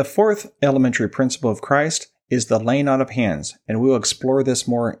 And the 4th elementary principle of Christ is the laying on of hands, and we will explore this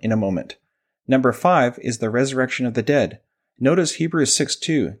more in a moment. Number 5 is the resurrection of the dead. Notice Hebrews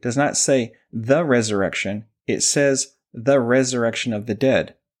 6:2 does not say the resurrection, it says the resurrection of the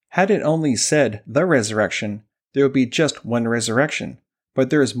dead. Had it only said the resurrection, there would be just one resurrection. But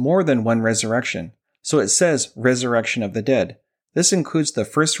there is more than one resurrection, so it says resurrection of the dead. This includes the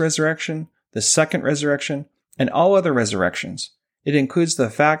first resurrection, the second resurrection, and all other resurrections. It includes the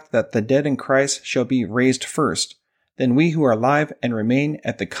fact that the dead in Christ shall be raised first. Then we who are alive and remain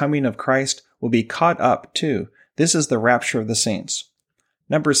at the coming of Christ will be caught up too. This is the rapture of the saints.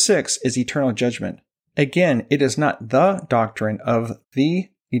 Number 6 is eternal judgment. Again, it is not the doctrine of the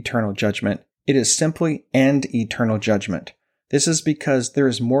eternal judgment. It is simply an eternal judgment. This is because there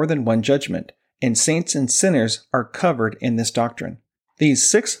is more than one judgment, and saints and sinners are covered in this doctrine. These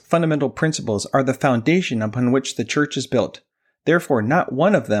 6 fundamental principles are the foundation upon which the church is built. Therefore, not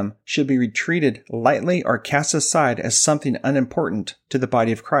one of them should be treated lightly or cast aside as something unimportant to the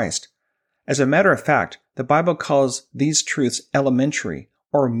body of Christ. As a matter of fact, the Bible calls these truths elementary,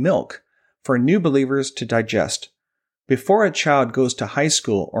 or milk, for new believers to digest. Before a child goes to high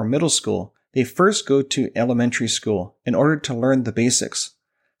school or middle school, they first go to elementary school in order to learn the basics.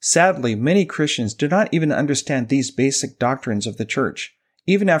 Sadly, many Christians do not even understand these basic doctrines of the church,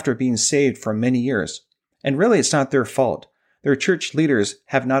 even after being saved for many years. And really, it's not their fault. Their church leaders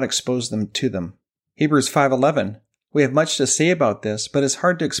have not exposed them to them. Hebrews 5:11. We have much to say about this, but it's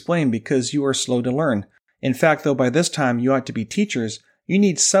hard to explain because you are slow to learn. In fact, though by this time you ought to be teachers, you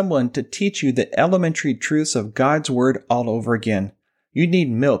need someone to teach you the elementary truths of God's Word all over again. You need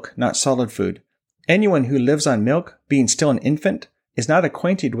milk, not solid food. Anyone who lives on milk, being still an infant, is not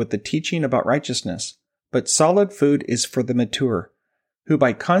acquainted with the teaching about righteousness. But solid food is for the mature, who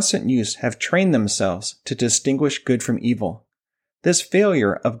by constant use have trained themselves to distinguish good from evil. This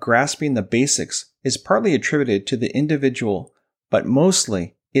failure of grasping the basics is partly attributed to the individual, but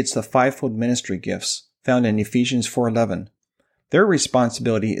mostly it's the fivefold ministry gifts found in Ephesians 4:11. Their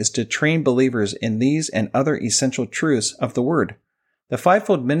responsibility is to train believers in these and other essential truths of the Word. The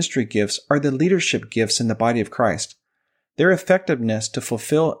fivefold ministry gifts are the leadership gifts in the body of Christ. Their effectiveness to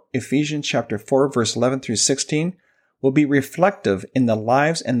fulfill Ephesians chapter 4, verse 11 through 16 will be reflective in the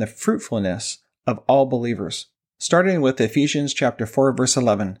lives and the fruitfulness of all believers. Starting with Ephesians chapter 4, verse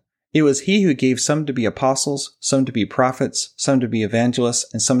 11. It was he who gave some to be apostles, some to be prophets, some to be evangelists,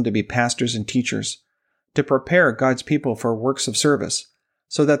 and some to be pastors and teachers, to prepare God's people for works of service,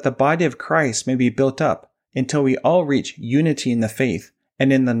 so that the body of Christ may be built up until we all reach unity in the faith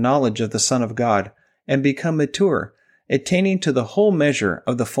and in the knowledge of the Son of God, and become mature, attaining to the whole measure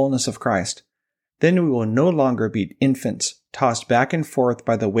of the fullness of Christ. Then we will no longer be infants, tossed back and forth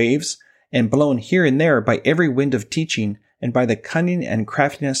by the waves, and blown here and there by every wind of teaching, and by the cunning and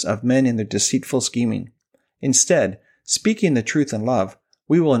craftiness of men in their deceitful scheming. Instead, speaking the truth in love,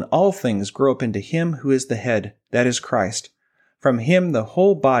 we will in all things grow up into Him who is the head, that is Christ. From Him the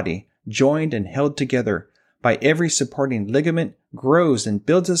whole body, joined and held together by every supporting ligament, grows and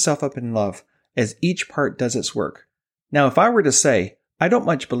builds itself up in love, as each part does its work. Now, if I were to say, I don't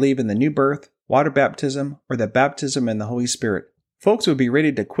much believe in the new birth, water baptism, or the baptism in the Holy Spirit, folks would be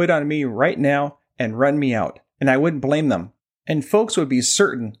ready to quit on me right now and run me out, and I wouldn't blame them. And folks would be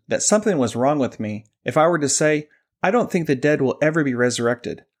certain that something was wrong with me if I were to say, I don't think the dead will ever be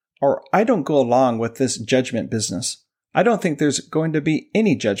resurrected, or I don't go along with this judgment business. I don't think there's going to be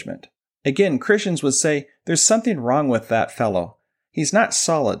any judgment. Again, Christians would say, there's something wrong with that fellow. He's not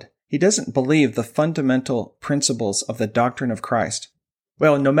solid. He doesn't believe the fundamental principles of the doctrine of Christ.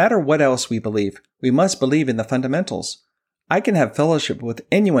 Well, no matter what else we believe, we must believe in the fundamentals. I can have fellowship with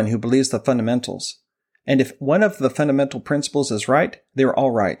anyone who believes the fundamentals. And if one of the fundamental principles is right, they're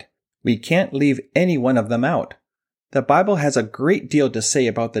all right. We can't leave any one of them out. The Bible has a great deal to say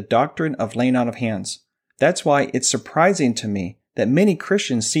about the doctrine of laying on of hands. That's why it's surprising to me that many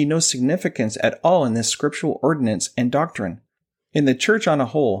Christians see no significance at all in this scriptural ordinance and doctrine. In the church on a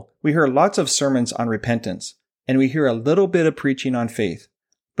whole, we hear lots of sermons on repentance, and we hear a little bit of preaching on faith,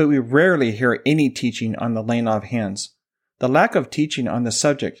 but we rarely hear any teaching on the laying on of hands. The lack of teaching on the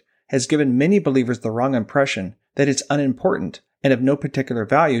subject has given many believers the wrong impression that it's unimportant and of no particular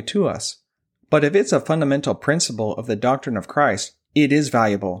value to us. But if it's a fundamental principle of the doctrine of Christ, it is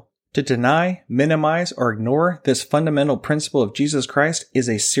valuable. To deny, minimize, or ignore this fundamental principle of Jesus Christ is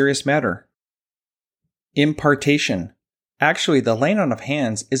a serious matter. Impartation. Actually, the laying on of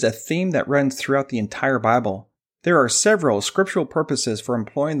hands is a theme that runs throughout the entire Bible. There are several scriptural purposes for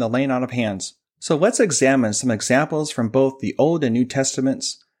employing the laying on of hands. So let's examine some examples from both the Old and New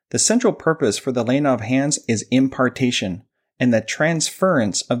Testaments. The central purpose for the laying on of hands is impartation, and the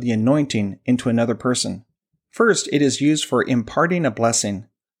transference of the anointing into another person. First, it is used for imparting a blessing.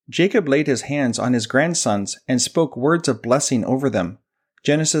 Jacob laid his hands on his grandsons and spoke words of blessing over them.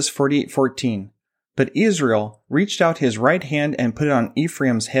 Genesis 48:14. But Israel reached out his right hand and put it on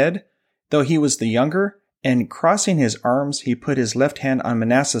Ephraim's head, though he was the younger, and crossing his arms, he put his left hand on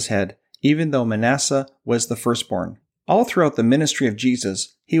Manasseh's head, even though Manasseh was the firstborn. All throughout the ministry of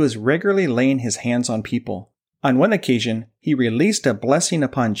Jesus, he was regularly laying his hands on people. On one occasion, he released a blessing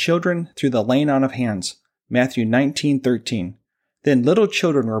upon children through the laying on of hands. Matthew 19:13. Then little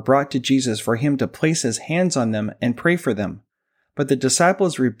children were brought to Jesus for him to place his hands on them and pray for them. But the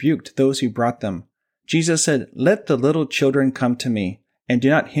disciples rebuked those who brought them. Jesus said, "Let the little children come to me, and do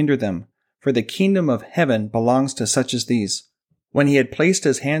not hinder them, for the kingdom of heaven belongs to such as these." When he had placed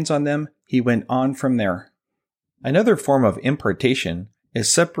his hands on them, he went on from there. Another form of impartation is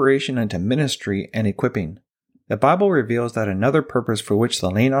separation into ministry and equipping. The Bible reveals that another purpose for which the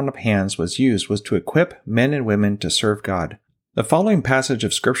laying on of hands was used was to equip men and women to serve God. The following passage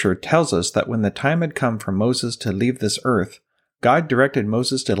of Scripture tells us that when the time had come for Moses to leave this earth, God directed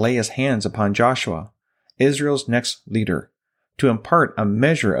Moses to lay his hands upon Joshua, Israel's next leader. to impart a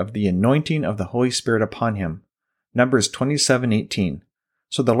measure of the anointing of the Holy Spirit upon him. Numbers 27:18.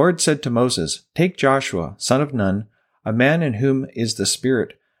 So the Lord said to Moses, Take Joshua, son of Nun, a man in whom is the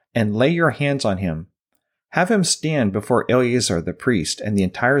Spirit, and lay your hands on him. Have him stand before Eleazar the priest and the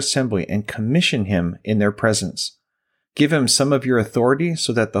entire assembly and commission him in their presence. Give him some of your authority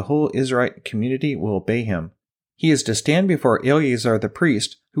so that the whole Israelite community will obey him. He is to stand before Eleazar the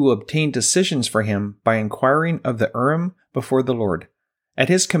priest, who will obtain decisions for him by inquiring of the Urim before the Lord. At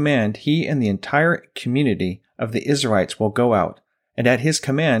his command, he and the entire community of the Israelites will go out, and at his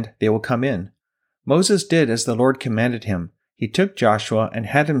command they will come in. Moses did as the Lord commanded him. He took Joshua and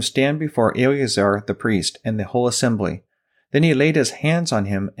had him stand before Eleazar the priest and the whole assembly. Then he laid his hands on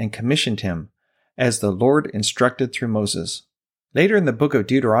him and commissioned him, as the Lord instructed through Moses. Later in the book of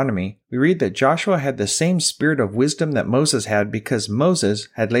Deuteronomy, we read that Joshua had the same spirit of wisdom that Moses had because Moses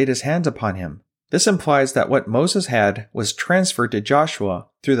had laid his hands upon him. This implies that what Moses had was transferred to Joshua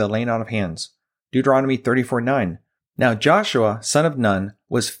through the laying on of hands. Deuteronomy 34:9. Now Joshua, son of Nun,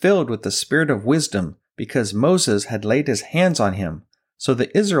 was filled with the spirit of wisdom because Moses had laid his hands on him. So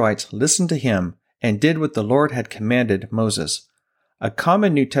the Israelites listened to him and did what the Lord had commanded Moses. A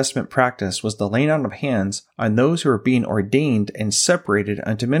common New Testament practice was the laying on of hands on those who were being ordained and separated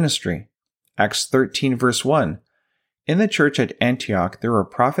unto ministry. Acts 13 verse 1. In the church at Antioch there were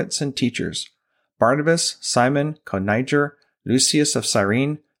prophets and teachers: Barnabas, Simon, Niger, Lucius of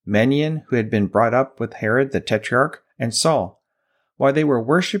Cyrene, Manaen, who had been brought up with Herod the Tetrarch, and Saul. While they were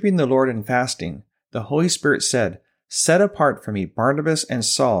worshiping the Lord and fasting, the Holy Spirit said, Set apart for me Barnabas and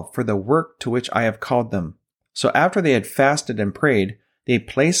Saul for the work to which I have called them. So after they had fasted and prayed, they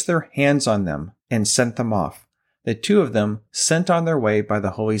placed their hands on them and sent them off. The two of them sent on their way by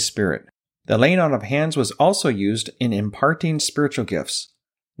the Holy Spirit. The laying on of hands was also used in imparting spiritual gifts.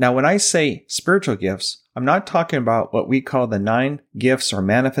 Now when I say spiritual gifts, I'm not talking about what we call the 9 gifts or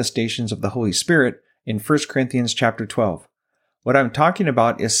manifestations of the Holy Spirit in 1 Corinthians chapter 12. What I'm talking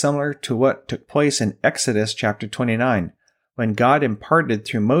about is similar to what took place in Exodus chapter 29, when God imparted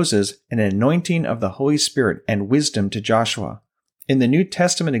through Moses an anointing of the Holy Spirit and wisdom to Joshua. In the New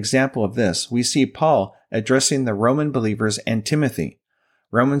Testament example of this, we see Paul addressing the Roman believers and Timothy.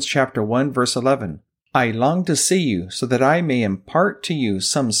 Romans chapter 1 verse 11. I long to see you so that I may impart to you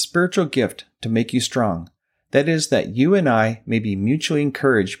some spiritual gift to make you strong. That is, that you and I may be mutually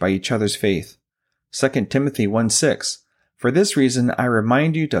encouraged by each other's faith. 2 Timothy 1:6. For this reason I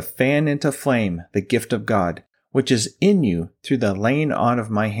remind you to fan into flame the gift of God, which is in you through the laying on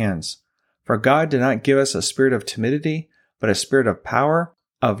of my hands. For God did not give us a spirit of timidity, but a spirit of power,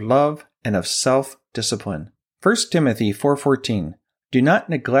 of love, and of self-discipline. 1 Timothy 4:14. Do not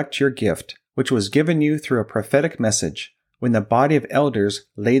neglect your gift, which was given you through a prophetic message, when the body of elders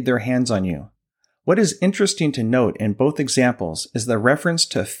laid their hands on you. What is interesting to note in both examples is the reference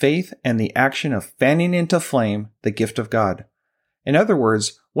to faith and the action of fanning into flame the gift of God. In other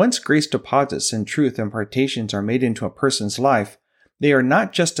words, once grace deposits and truth impartations are made into a person's life, they are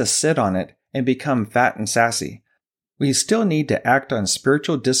not just to sit on it and become fat and sassy. We still need to act on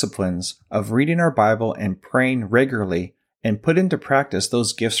spiritual disciplines of reading our Bible and praying regularly and put into practice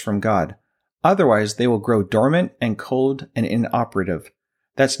those gifts from God. Otherwise, they will grow dormant and cold and inoperative.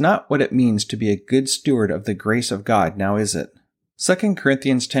 That's not what it means to be a good steward of the grace of God, now is it? 2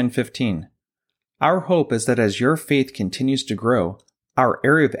 Corinthians 10:15. Our hope is that as your faith continues to grow, our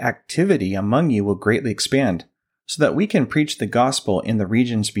area of activity among you will greatly expand, so that we can preach the gospel in the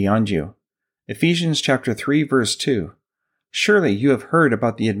regions beyond you. Ephesians chapter 3 verse 2. Surely you have heard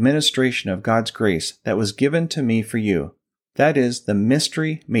about the administration of God's grace that was given to me for you. That is, the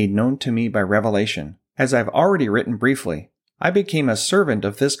mystery made known to me by revelation. As I've already written briefly, I became a servant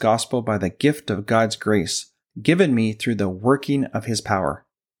of this gospel by the gift of God's grace, given me through the working of His power.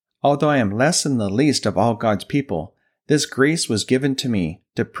 Although I am less than the least of all God's people, this grace was given to me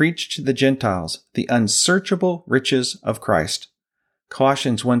to preach to the Gentiles the unsearchable riches of Christ.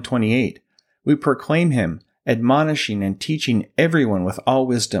 Colossians 1:28. We proclaim Him, admonishing and teaching everyone with all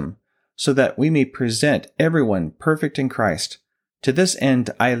wisdom, so that we may present everyone perfect in Christ. To this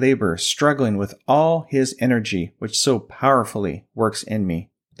end I labor, struggling with all His energy, which so powerfully works in me.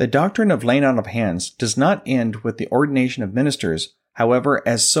 The doctrine of laying on of hands does not end with the ordination of ministers, however,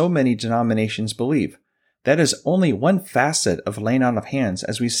 as so many denominations believe. That is only one facet of laying on of hands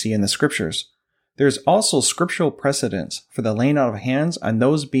as we see in the Scriptures. There is also scriptural precedence for the laying on of hands on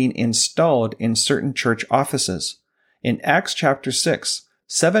those being installed in certain church offices. In Acts chapter 6,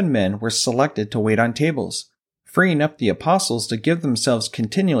 7 men were selected to wait on tables, freeing up the apostles to give themselves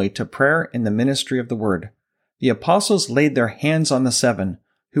continually to prayer and the ministry of the word. The apostles laid their hands on the 7,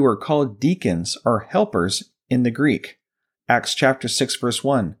 who were called deacons or helpers in the Greek. Acts chapter 6 verse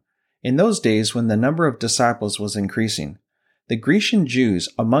 1. In those days when the number of disciples was increasing, the Grecian Jews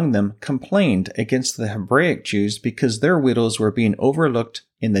among them complained against the Hebraic Jews because their widows were being overlooked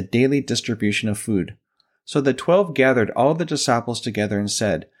in the daily distribution of food. So the 12 gathered all the disciples together and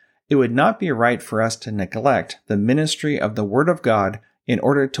said, "It would not be right for us to neglect the ministry of the Word of God in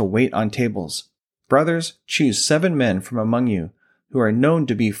order to wait on tables. Brothers, choose 7 men from among you who are known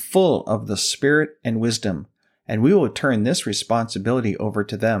to be full of the Spirit and wisdom, and we will turn this responsibility over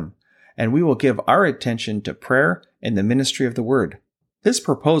to them, and we will give our attention to prayer and the ministry of the Word." This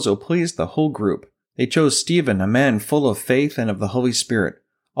proposal pleased the whole group. They chose Stephen, a man full of faith and of the Holy Spirit,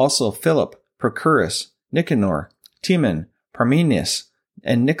 also Philip, Prochorus, Nicanor, Timon, Parmenas,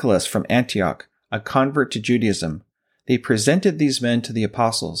 and Nicholas from Antioch, a convert to Judaism. They presented these men to the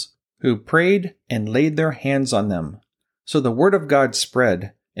apostles, who prayed and laid their hands on them. So the word of God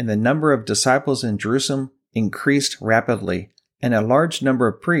spread, and the number of disciples in Jerusalem increased rapidly, and a large number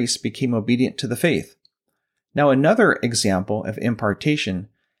of priests became obedient to the faith. Now another example of impartation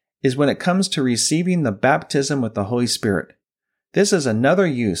is when it comes to receiving the baptism with the Holy Spirit. This is another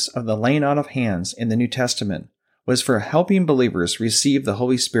use of the laying on of hands in the New Testament, was for helping believers receive the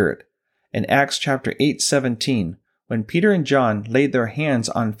Holy Spirit. In Acts chapter 8:17, when Peter and John laid their hands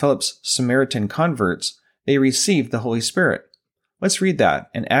on Philip's Samaritan converts, they received the Holy Spirit. Let's read that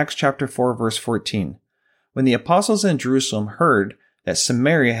in Acts chapter 4 verse 14. When the apostles in Jerusalem heard that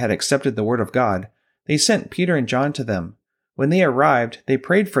Samaria had accepted the word of God, they sent Peter and John to them. When they arrived, they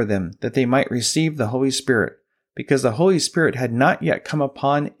prayed for them that they might receive the Holy Spirit, because the Holy Spirit had not yet come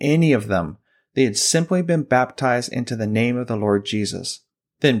upon any of them. They had simply been baptized into the name of the Lord Jesus.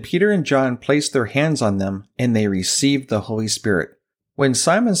 Then Peter and John placed their hands on them, and they received the Holy Spirit. When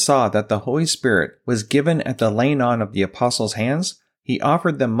Simon saw that the Holy Spirit was given at the laying on of the apostles' hands, he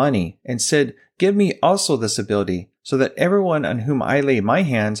offered them money and said, "Give me also this ability, so that everyone on whom I lay my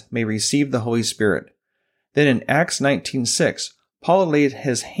hands may receive the Holy Spirit." Then in Acts 19:6, Paul laid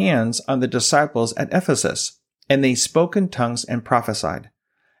his hands on the disciples at Ephesus, and they spoke in tongues and prophesied.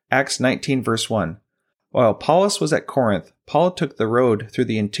 Acts 19 verse 1. While Apollos was at Corinth, Paul took the road through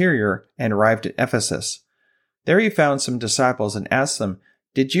the interior and arrived at Ephesus. There he found some disciples and asked them,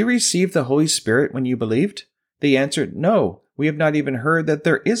 "Did you receive the Holy Spirit when you believed?" They answered, "No, we have not even heard that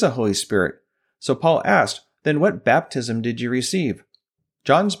there is a Holy Spirit." So Paul asked, "Then what baptism did you receive?"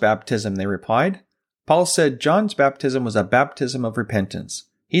 "John's baptism," they replied. Paul said John's baptism was a baptism of repentance.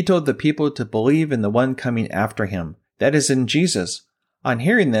 He told the people to believe in the one coming after him, that is, in Jesus. On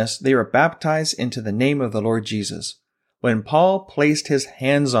hearing this, they were baptized into the name of the Lord Jesus. When Paul placed his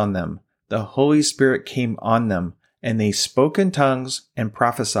hands on them, the Holy Spirit came on them, and they spoke in tongues and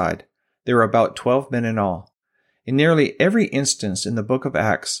prophesied. There were about 12 men in all. In nearly every instance in the book of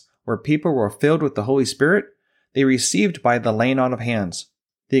Acts where people were filled with the Holy Spirit, they received by the laying on of hands.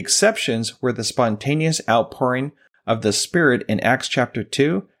 The exceptions were the spontaneous outpouring of the Spirit in Acts chapter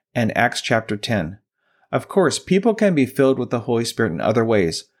 2 and Acts chapter 10. Of course, people can be filled with the Holy Spirit in other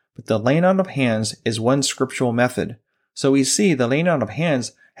ways, but the laying on of hands is one scriptural method. So we see the laying on of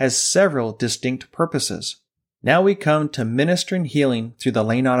hands has several distinct purposes. Now we come to ministering healing through the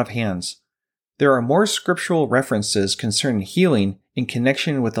laying on of hands. There are more scriptural references concerning healing in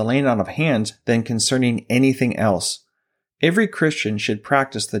connection with the laying on of hands than concerning anything else. Every Christian should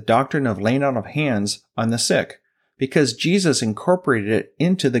practice the doctrine of laying on of hands on the sick, because Jesus incorporated it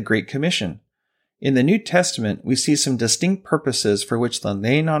into the Great Commission. In the New Testament, we see some distinct purposes for which the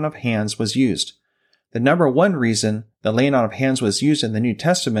laying on of hands was used. The number one reason the laying on of hands was used in the New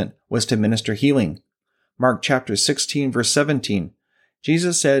Testament was to minister healing. Mark chapter 16, verse 17.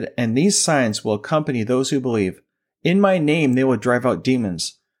 Jesus said, "And these signs will accompany those who believe. In my name they will drive out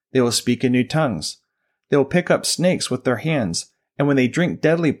demons. They will speak in new tongues. They will pick up snakes with their hands, and when they drink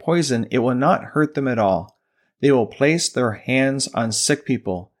deadly poison, it will not hurt them at all. They will place their hands on sick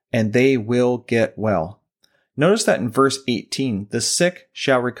people, and they will get well." Notice that in verse 18, the sick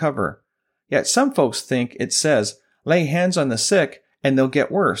shall recover. Yet some folks think it says, lay hands on the sick and they'll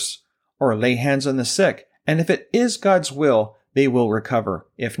get worse, or lay hands on the sick, and if it is God's will, they will recover.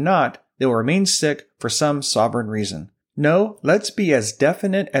 If not, they will remain sick for some sovereign reason. No, let's be as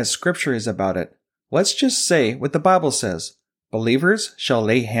definite as Scripture is about it. Let's just say what the Bible says. Believers shall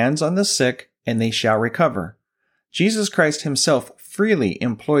lay hands on the sick and they shall recover. Jesus Christ himself freely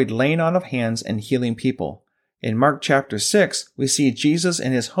employed laying on of hands and healing people. In Mark chapter 6, we see Jesus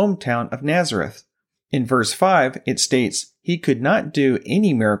in his hometown of Nazareth. In verse 5, it states, he could not do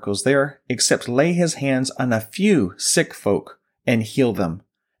any miracles there except lay his hands on a few sick folk and heal them.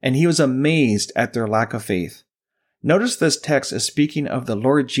 And he was amazed at their lack of faith. Notice this text is speaking of the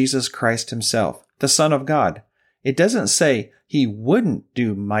Lord Jesus Christ himself, the Son of God. It doesn't say he wouldn't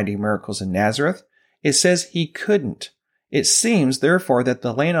do mighty miracles in Nazareth. It says he couldn't. It seems, therefore, that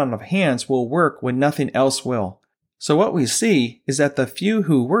the laying on of hands will work when nothing else will. So what we see is that the few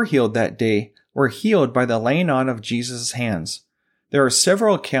who were healed that day were healed by the laying on of Jesus' hands. There are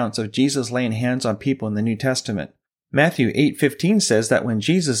several accounts of Jesus laying hands on people in the New Testament. Matthew 8:15 says that when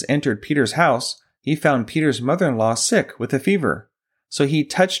Jesus entered Peter's house, he found Peter's mother-in-law sick with a fever. So he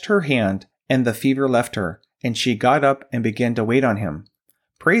touched her hand, and the fever left her, and she got up and began to wait on him.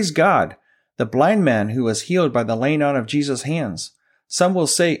 Praise God! The blind man who was healed by the laying on of Jesus' hands. Some will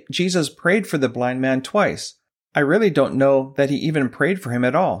say Jesus prayed for the blind man twice. I really don't know that he even prayed for him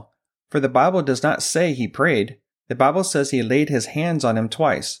at all, for the Bible does not say he prayed. The Bible says he laid his hands on him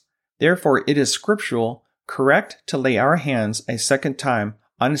twice. Therefore, it is scriptural, correct to lay our hands a second time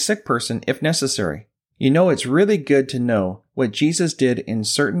on a sick person if necessary. You know, it's really good to know what Jesus did in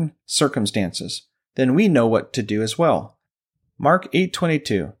certain circumstances. Then we know what to do as well. Mark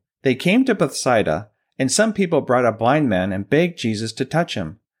 8:22. They came to Bethsaida, and some people brought a blind man and begged Jesus to touch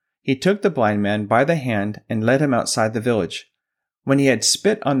him. He took the blind man by the hand and led him outside the village. When he had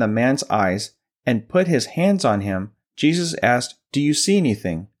spit on the man's eyes and put his hands on him, Jesus asked, "Do you see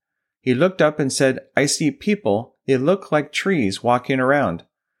anything?" He looked up and said, "I see people. They look like trees walking around."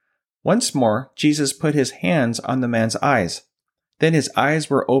 Once more, Jesus put his hands on the man's eyes. Then his eyes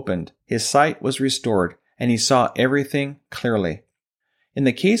were opened, his sight was restored, and he saw everything clearly. In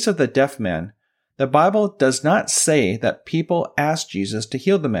the case of the deaf man, the Bible does not say that people asked Jesus to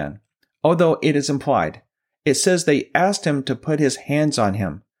heal the man, although it is implied. It says they asked him to put his hands on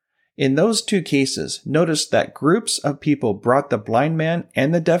him. In those two cases, notice that groups of people brought the blind man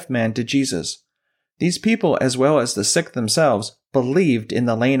and the deaf man to Jesus. These people, as well as the sick themselves, believed in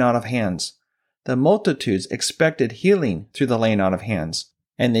the laying on of hands. The multitudes expected healing through the laying on of hands,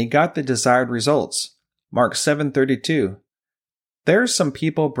 and they got the desired results. Mark 7:32. There some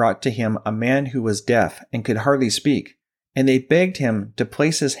people brought to him a man who was deaf and could hardly speak, and they begged him to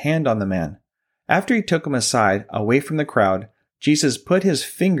place his hand on the man. After he took him aside, away from the crowd, Jesus put his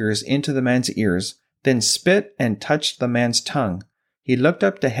fingers into the man's ears, then spit and touched the man's tongue. He looked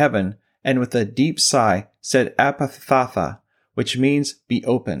up to heaven, and with a deep sigh said "Ephphatha," which means "be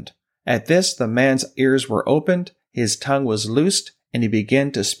opened." At this the man's ears were opened, his tongue was loosed, and he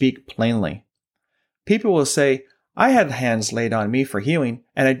began to speak plainly. People will say, "I had hands laid on me for healing,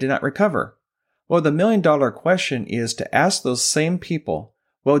 and I did not recover." Well, the million-dollar question is to ask those same people,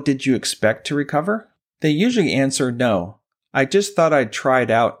 well, did you expect to recover? They usually answer no. I just thought I'd try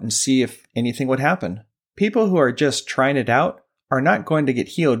it out and see if anything would happen. People who are just trying it out are not going to get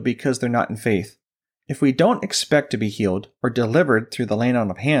healed because they're not in faith. If we don't expect to be healed or delivered through the laying on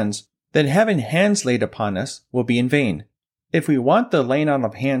of hands, then having hands laid upon us will be in vain. If we want the laying on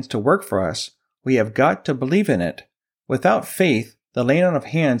of hands to work for us, we have got to believe in it. Without faith, the laying on of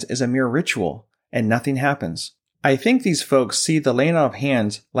hands is a mere ritual, and nothing happens. I think these folks see the laying on of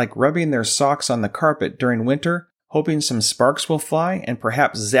hands like rubbing their socks on the carpet during winter, hoping some sparks will fly and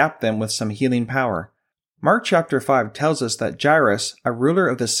perhaps zap them with some healing power. Mark chapter 5 tells us that Jairus, a ruler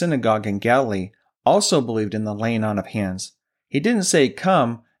of the synagogue in Galilee, also believed in the laying on of hands. He didn't say,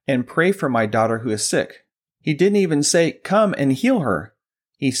 "Come and pray for my daughter who is sick." He didn't even say, "Come and heal her."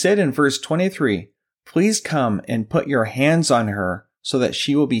 He said in verse 23, "Please come and put your hands on her so that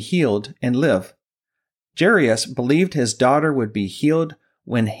she will be healed and live." Jairus believed his daughter would be healed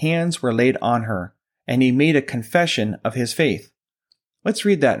when hands were laid on her, and he made a confession of his faith. Let's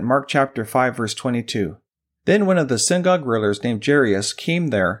read that in Mark chapter 5, verse 22. Then one of the synagogue rulers named Jairus came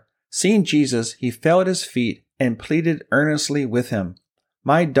there. Seeing Jesus, he fell at his feet and pleaded earnestly with him,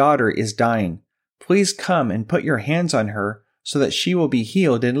 "My daughter is dying. Please come and put your hands on her so that she will be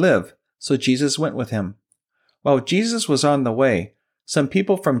healed and live." So Jesus went with him. While Jesus was on the way, some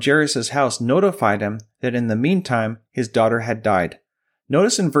people from Jairus' house notified him that in the meantime his daughter had died.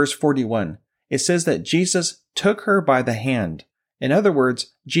 Notice in verse 41, it says that Jesus took her by the hand. In other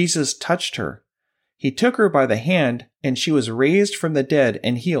words, Jesus touched her. He took her by the hand, and she was raised from the dead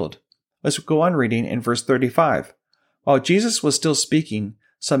and healed. Let's go on reading in verse 35. While Jesus was still speaking,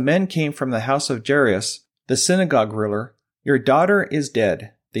 some men came from the house of Jairus, the synagogue ruler. "Your daughter is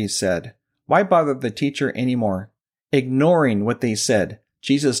dead," they said. "Why bother the teacher anymore?" Ignoring what they said,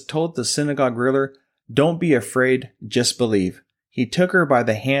 Jesus told the synagogue ruler, "Don't be afraid, just believe." He took her by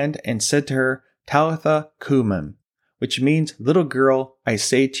the hand and said to her, "Talitha cumi," which means, "Little girl, I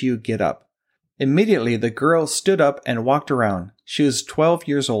say to you, get up." Immediately the girl stood up and walked around. She was 12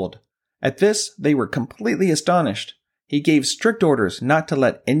 years old. At this, they were completely astonished. He gave strict orders not to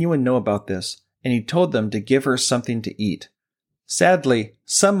let anyone know about this, and he told them to give her something to eat. Sadly,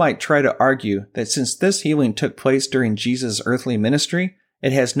 some might try to argue that since this healing took place during Jesus' earthly ministry,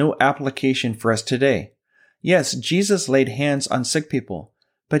 it has no application for us today. Yes, Jesus laid hands on sick people,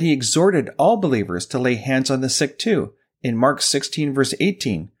 but he exhorted all believers to lay hands on the sick too. In Mark 16 verse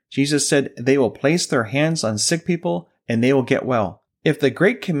 18, Jesus said they will place their hands on sick people and they will get well. If the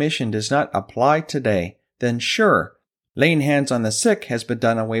Great Commission does not apply today, then sure, laying hands on the sick has been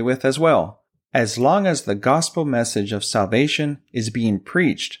done away with as well. As long as the gospel message of salvation is being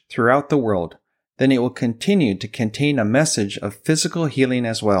preached throughout the world, then it will continue to contain a message of physical healing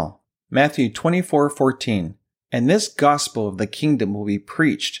as well. Matthew 24:14, and this gospel of the kingdom will be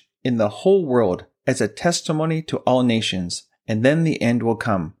preached in the whole world as a testimony to all nations, and then the end will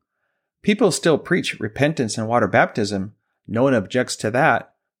come. People still preach repentance and water baptism. No one objects to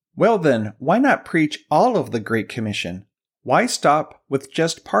that. Well then, why not preach all of the Great Commission? Why stop with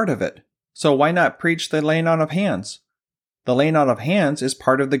just part of it? So why not preach the laying on of hands? The laying on of hands is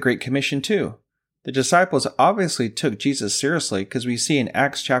part of the Great Commission too. The disciples obviously took Jesus seriously because we see in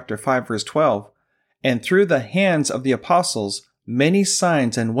Acts chapter 5 verse 12, and through the hands of the apostles, many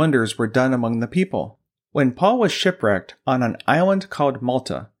signs and wonders were done among the people. When Paul was shipwrecked on an island called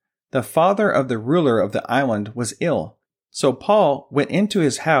Malta, the father of the ruler of the island was ill. So Paul went into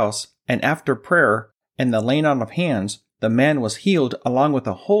his house, and after prayer and the laying on of hands, the man was healed along with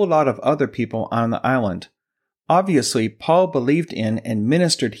a whole lot of other people on the island. Obviously, Paul believed in and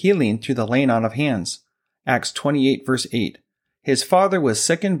ministered healing through the laying on of hands. Acts 28 verse 8. His father was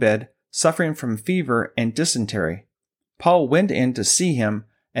sick in bed, suffering from fever and dysentery. Paul went in to see him,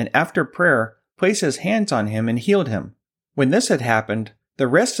 and after prayer, placed his hands on him and healed him. When this had happened, the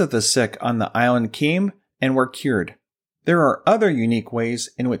rest of the sick on the island came and were cured. There are other unique ways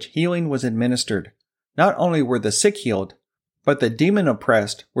in which healing was administered. Not only were the sick healed, but the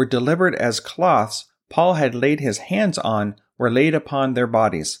demon-oppressed were delivered as cloths Paul had laid his hands on were laid upon their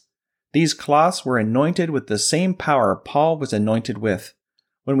bodies. These cloths were anointed with the same power Paul was anointed with.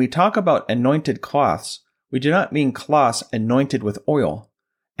 When we talk about anointed cloths, we do not mean cloths anointed with oil.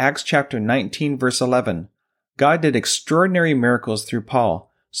 Acts chapter 19 verse 11. God did extraordinary miracles through Paul,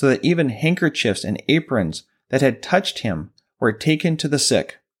 so that even handkerchiefs and aprons that had touched him were taken to the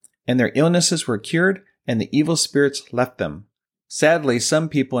sick, and their illnesses were cured, and the evil spirits left them. Sadly, some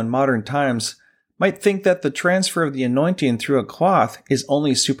people in modern times might think that the transfer of the anointing through a cloth is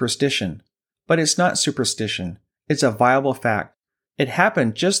only superstition. But it's not superstition. It's a viable fact. It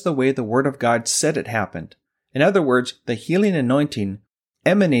happened just the way the Word of God said it happened. In other words, the healing anointing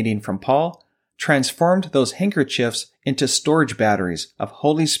emanating from Paul transformed those handkerchiefs into storage batteries of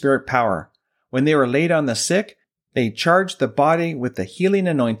Holy Spirit power. When they were laid on the sick, they charged the body with the healing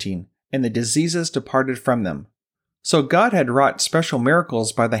anointing, and the diseases departed from them. So God had wrought special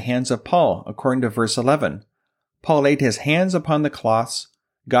miracles by the hands of Paul, according to verse 11. Paul laid his hands upon the cloths.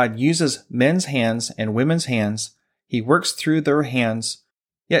 God uses men's hands and women's hands. He works through their hands.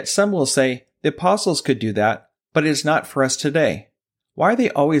 Yet some will say, the apostles could do that, but it is not for us today. Why are they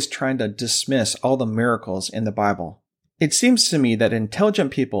always trying to dismiss all the miracles in the Bible? It seems to me that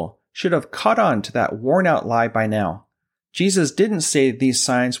intelligent people should have caught on to that worn-out lie by now. Jesus didn't say these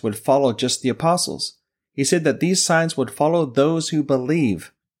signs would follow just the apostles. He said that these signs would follow those who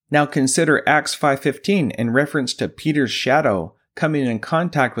believe. Now consider Acts 5:15 in reference to Peter's shadow coming in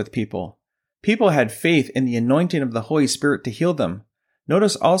contact with people. People had faith in the anointing of the Holy Spirit to heal them.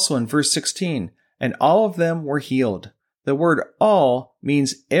 Notice also in verse 16, and all of them were healed. The word all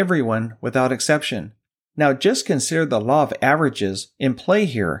means everyone without exception. Now just consider the law of averages in play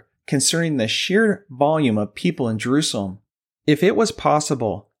here concerning the sheer volume of people in Jerusalem. If it was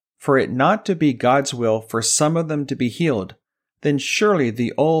possible for it not to be God's will for some of them to be healed, then surely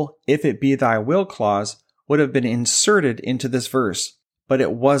the old "if it be thy will" clause would have been inserted into this verse. But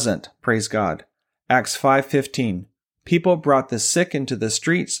it wasn't, praise God. Acts 5:15. People brought the sick into the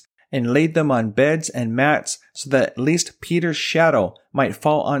streets and laid them on beds and mats so that at least Peter's shadow might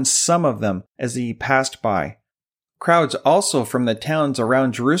fall on some of them as he passed by. Crowds also from the towns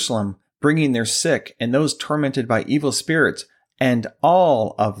around Jerusalem bringing their sick and those tormented by evil spirits, and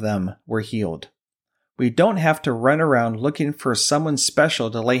all of them were healed. We don't have to run around looking for someone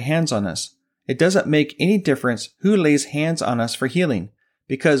special to lay hands on us. It doesn't make any difference who lays hands on us for healing,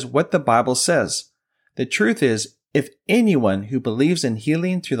 because what the Bible says. The truth is, if anyone who believes in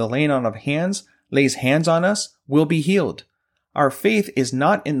healing through the laying on of hands lays hands on us, will be healed. Our faith is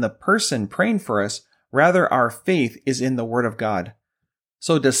not in the person praying for us, rather our faith is in the Word of God.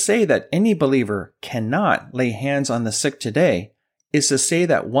 So to say that any believer cannot lay hands on the sick today is to say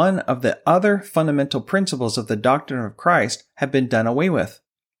that one of the other fundamental principles of the doctrine of Christ have been done away with.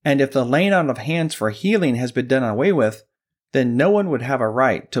 And if the laying on of hands for healing has been done away with, then no one would have a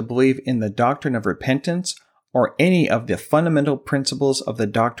right to believe in the doctrine of repentance or any of the fundamental principles of the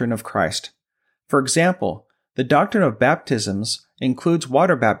doctrine of Christ. For example, the doctrine of baptisms includes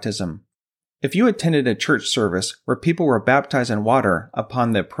water baptism. If you attended a church service where people were baptized in water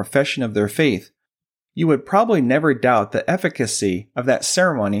upon the profession of their faith, you would probably never doubt the efficacy of that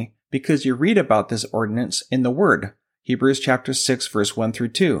ceremony because you read about this ordinance in the Word, Hebrews chapter 6, verse 1 through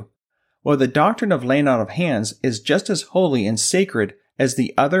 2. Well, the doctrine of laying on of hands is just as holy and sacred as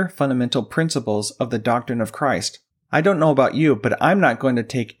the other fundamental principles of the doctrine of Christ. I don't know about you, but I'm not going to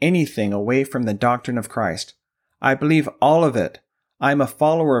take anything away from the doctrine of Christ. I believe all of it. I'm a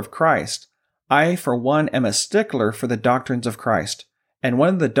follower of Christ. I, for one, am a stickler for the doctrines of Christ. And one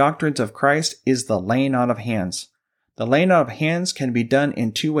of the doctrines of Christ is the laying on of hands. The laying on of hands can be done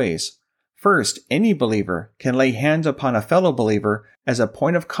in two ways. First, any believer can lay hands upon a fellow believer as a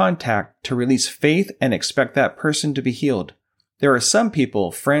point of contact to release faith and expect that person to be healed. There are some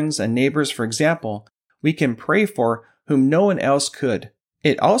people, friends and neighbors, for example, we can pray for whom no one else could.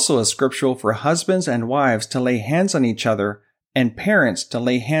 It also is scriptural for husbands and wives to lay hands on each other and parents to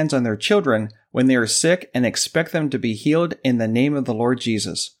lay hands on their children when they are sick and expect them to be healed in the name of the Lord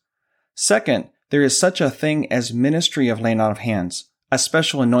Jesus. Second, there is such a thing as ministry of laying on of hands, a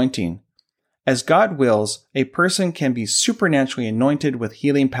special anointing. As God wills, a person can be supernaturally anointed with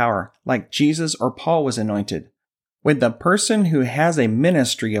healing power, like Jesus or Paul was anointed. When the person who has a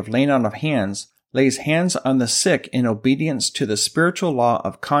ministry of laying on of hands lays hands on the sick in obedience to the spiritual law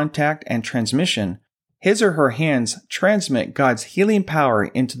of contact and transmission, his or her hands transmit God's healing power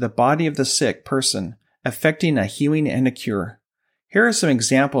into the body of the sick person, effecting a healing and a cure. Here are some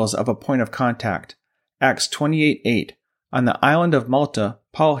examples of a point of contact. Acts 28:8. On the island of Malta,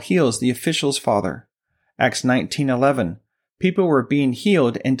 Paul heals the official's father. Acts 19:11. People were being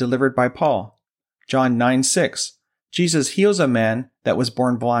healed and delivered by Paul. John 9:6. Jesus heals a man that was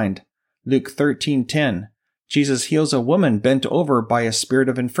born blind. Luke 13:10. Jesus heals a woman bent over by a spirit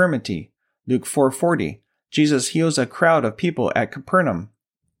of infirmity. Luke 4:40. Jesus heals a crowd of people at Capernaum.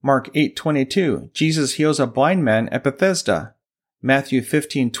 Mark 8:22. Jesus heals a blind man at Bethesda. Matthew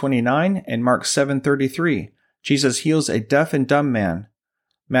 15:29 and Mark 7:33. Jesus heals a deaf and dumb man.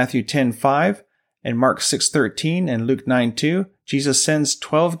 Matthew 10:5 and Mark 6:13 and Luke 9:2. Jesus sends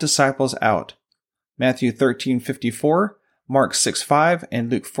 12 disciples out. Matthew 13:54, Mark 6:5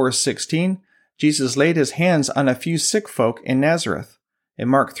 and Luke 4:16. Jesus laid his hands on a few sick folk in Nazareth. In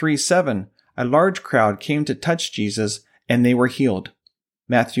Mark 3:7, a large crowd came to touch Jesus and they were healed.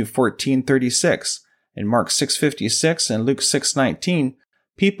 Matthew 14:36 and Mark 6:56 and Luke 6:19,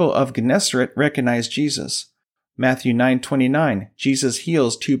 people of Gennesaret recognized Jesus. Matthew 9:29, Jesus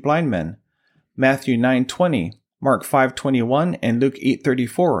heals 2 blind men. Matthew 9:20, Mark 5:21 and Luke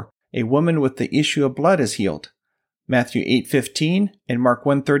 8:34, a woman with the issue of blood is healed. Matthew 8:15 and Mark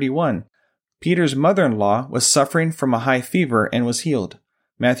 1:31, Peter's mother-in-law was suffering from a high fever and was healed.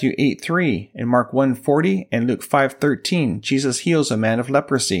 Matthew 8:3 and Mark 1:40 and Luke 5:13, Jesus heals a man of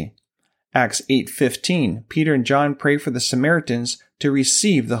leprosy. Acts 8:15, Peter and John pray for the Samaritans to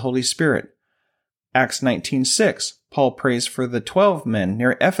receive the Holy Spirit. Acts 19:6, Paul prays for the 12 men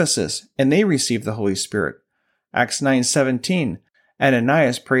near Ephesus, and they receive the Holy Spirit. Acts 9:17,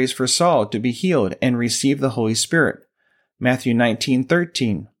 Ananias prays for Saul to be healed and receive the Holy Spirit. Matthew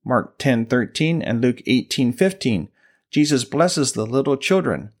 19:13, Mark 10:13, and Luke 18:15, Jesus blesses the little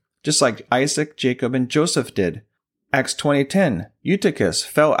children, just like Isaac, Jacob, and Joseph did. Acts 20:10, Eutychus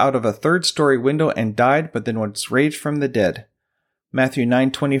fell out of a 3rd-story window and died, but then was raised from the dead. Matthew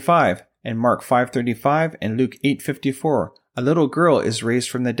 9:25, and Mark 5:35 and Luke 8:54, a little girl is raised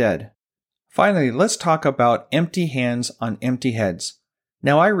from the dead. Finally, let's talk about empty hands on empty heads.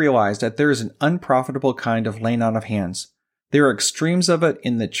 Now I realize that there is an unprofitable kind of laying on of hands. There are extremes of it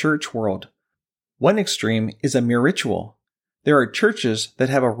in the church world. One extreme is a mere ritual. There are churches that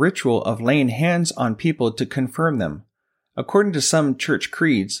have a ritual of laying hands on people to confirm them. According to some church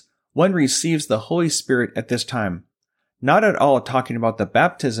creeds, one receives the Holy Spirit at this time. Not at all talking about the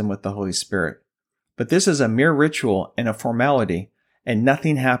baptism with the Holy Spirit, but this is a mere ritual and a formality, and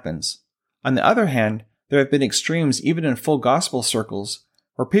nothing happens. On the other hand, there have been extremes even in full gospel circles,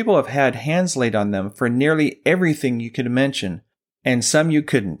 where people have had hands laid on them for nearly everything you could mention, and some you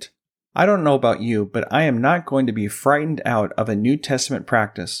couldn't. I don't know about you, but I am not going to be frightened out of a New Testament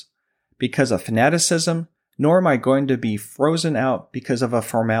practice because of fanaticism, nor am I going to be frozen out because of a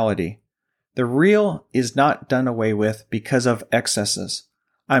formality. The real is not done away with because of excesses.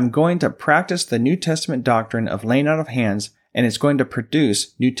 I'm going to practice the New Testament doctrine of laying out of hands, and it's going to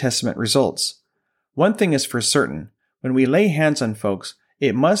produce New Testament results. One thing is for certain, when we lay hands on folks,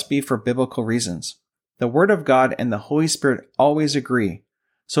 it must be for biblical reasons. The Word of God and the Holy Spirit always agree.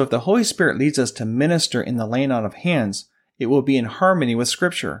 So if the Holy Spirit leads us to minister in the laying on of hands, it will be in harmony with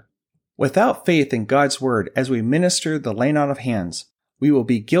Scripture. Without faith in God's Word as we minister the laying on of hands, we will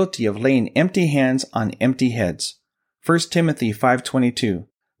be guilty of laying empty hands on empty heads. 1 Timothy 5:22.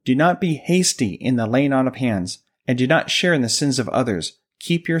 Do not be hasty in the laying on of hands, and do not share in the sins of others.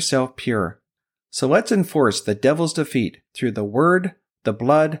 Keep yourself pure. So let's enforce the devil's defeat through the Word, the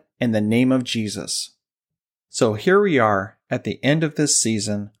blood, and the name of Jesus. So here we are at the end of this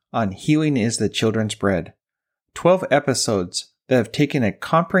season on Healing is the Children's Bread. 12 episodes that have taken a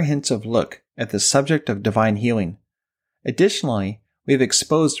comprehensive look at the subject of divine healing. Additionally, we've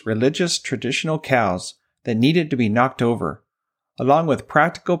exposed religious traditional cows that needed to be knocked over, along with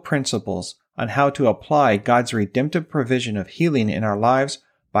practical principles on how to apply God's redemptive provision of healing in our lives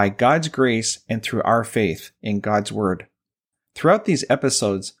by God's grace and through our faith in God's Word. Throughout these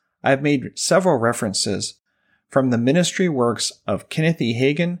episodes, I have made several references from the ministry works of Kenneth E.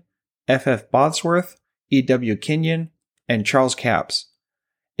 Hagin, F.F. Bosworth, E.W. Kenyon, and Charles Capps.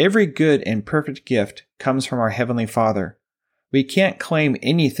 Every good and perfect gift comes from our Heavenly Father. We can't claim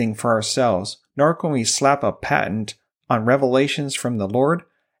anything for ourselves, nor can we slap a patent on revelations from the Lord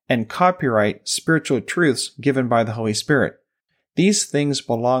and copyright spiritual truths given by the Holy Spirit. These things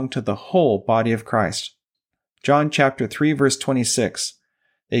belong to the whole body of Christ. John chapter 3 verse 26.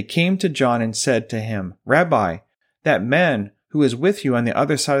 They came to John and said to him, Rabbi, that man who is with you on the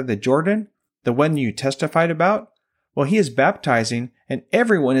other side of the Jordan, the one you testified about, well, he is baptizing and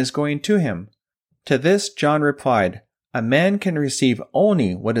everyone is going to him. To this John replied, a man can receive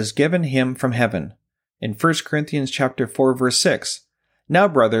only what is given him from heaven. In 1 Corinthians chapter 4 verse 6. Now,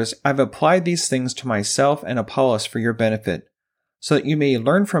 brothers, I've applied these things to myself and Apollos for your benefit, so that you may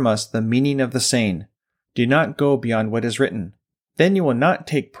learn from us the meaning of the saying, do not go beyond what is written. Then you will not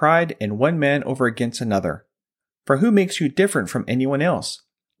take pride in one man over against another. For who makes you different from anyone else?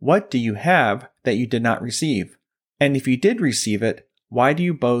 What do you have that you did not receive? And if you did receive it, why do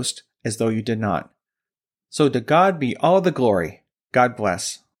you boast as though you did not? So to God be all the glory. God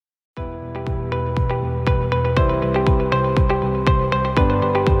bless.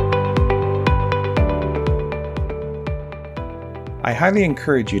 I highly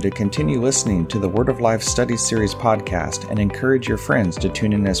encourage you to continue listening to the Word of Life Study Series podcast and encourage your friends to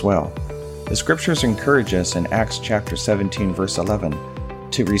tune in as well. The scriptures encourage us in Acts chapter 17 verse 11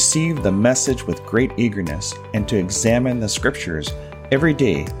 to receive the message with great eagerness and to examine the scriptures every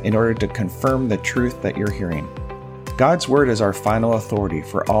day in order to confirm the truth that you're hearing. God's Word is our final authority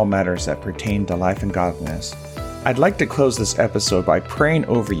for all matters that pertain to life and godliness. I'd like to close this episode by praying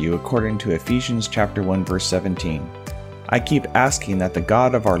over you according to Ephesians chapter 1 verse 17. I keep asking that the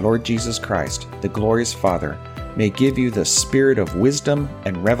God of our Lord Jesus Christ, the glorious Father, may give you the spirit of wisdom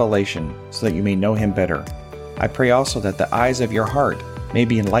and revelation so that you may know Him better. I pray also that the eyes of your heart may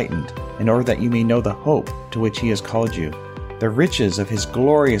be enlightened in order that you may know the hope to which He has called you, the riches of His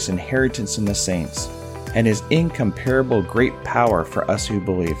glorious inheritance in the saints, and His incomparable great power for us who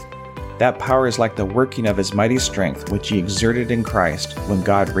believe. That power is like the working of His mighty strength which He exerted in Christ when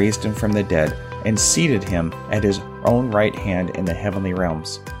God raised Him from the dead and seated Him at His own right hand in the heavenly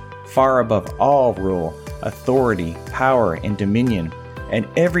realms, far above all rule, authority, power, and dominion, and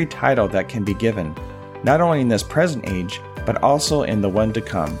every title that can be given, not only in this present age, but also in the one to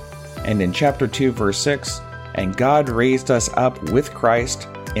come. And in chapter 2, verse 6, and God raised us up with Christ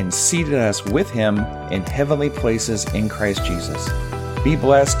and seated us with Him in heavenly places in Christ Jesus. Be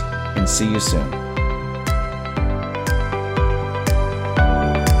blessed and see you soon.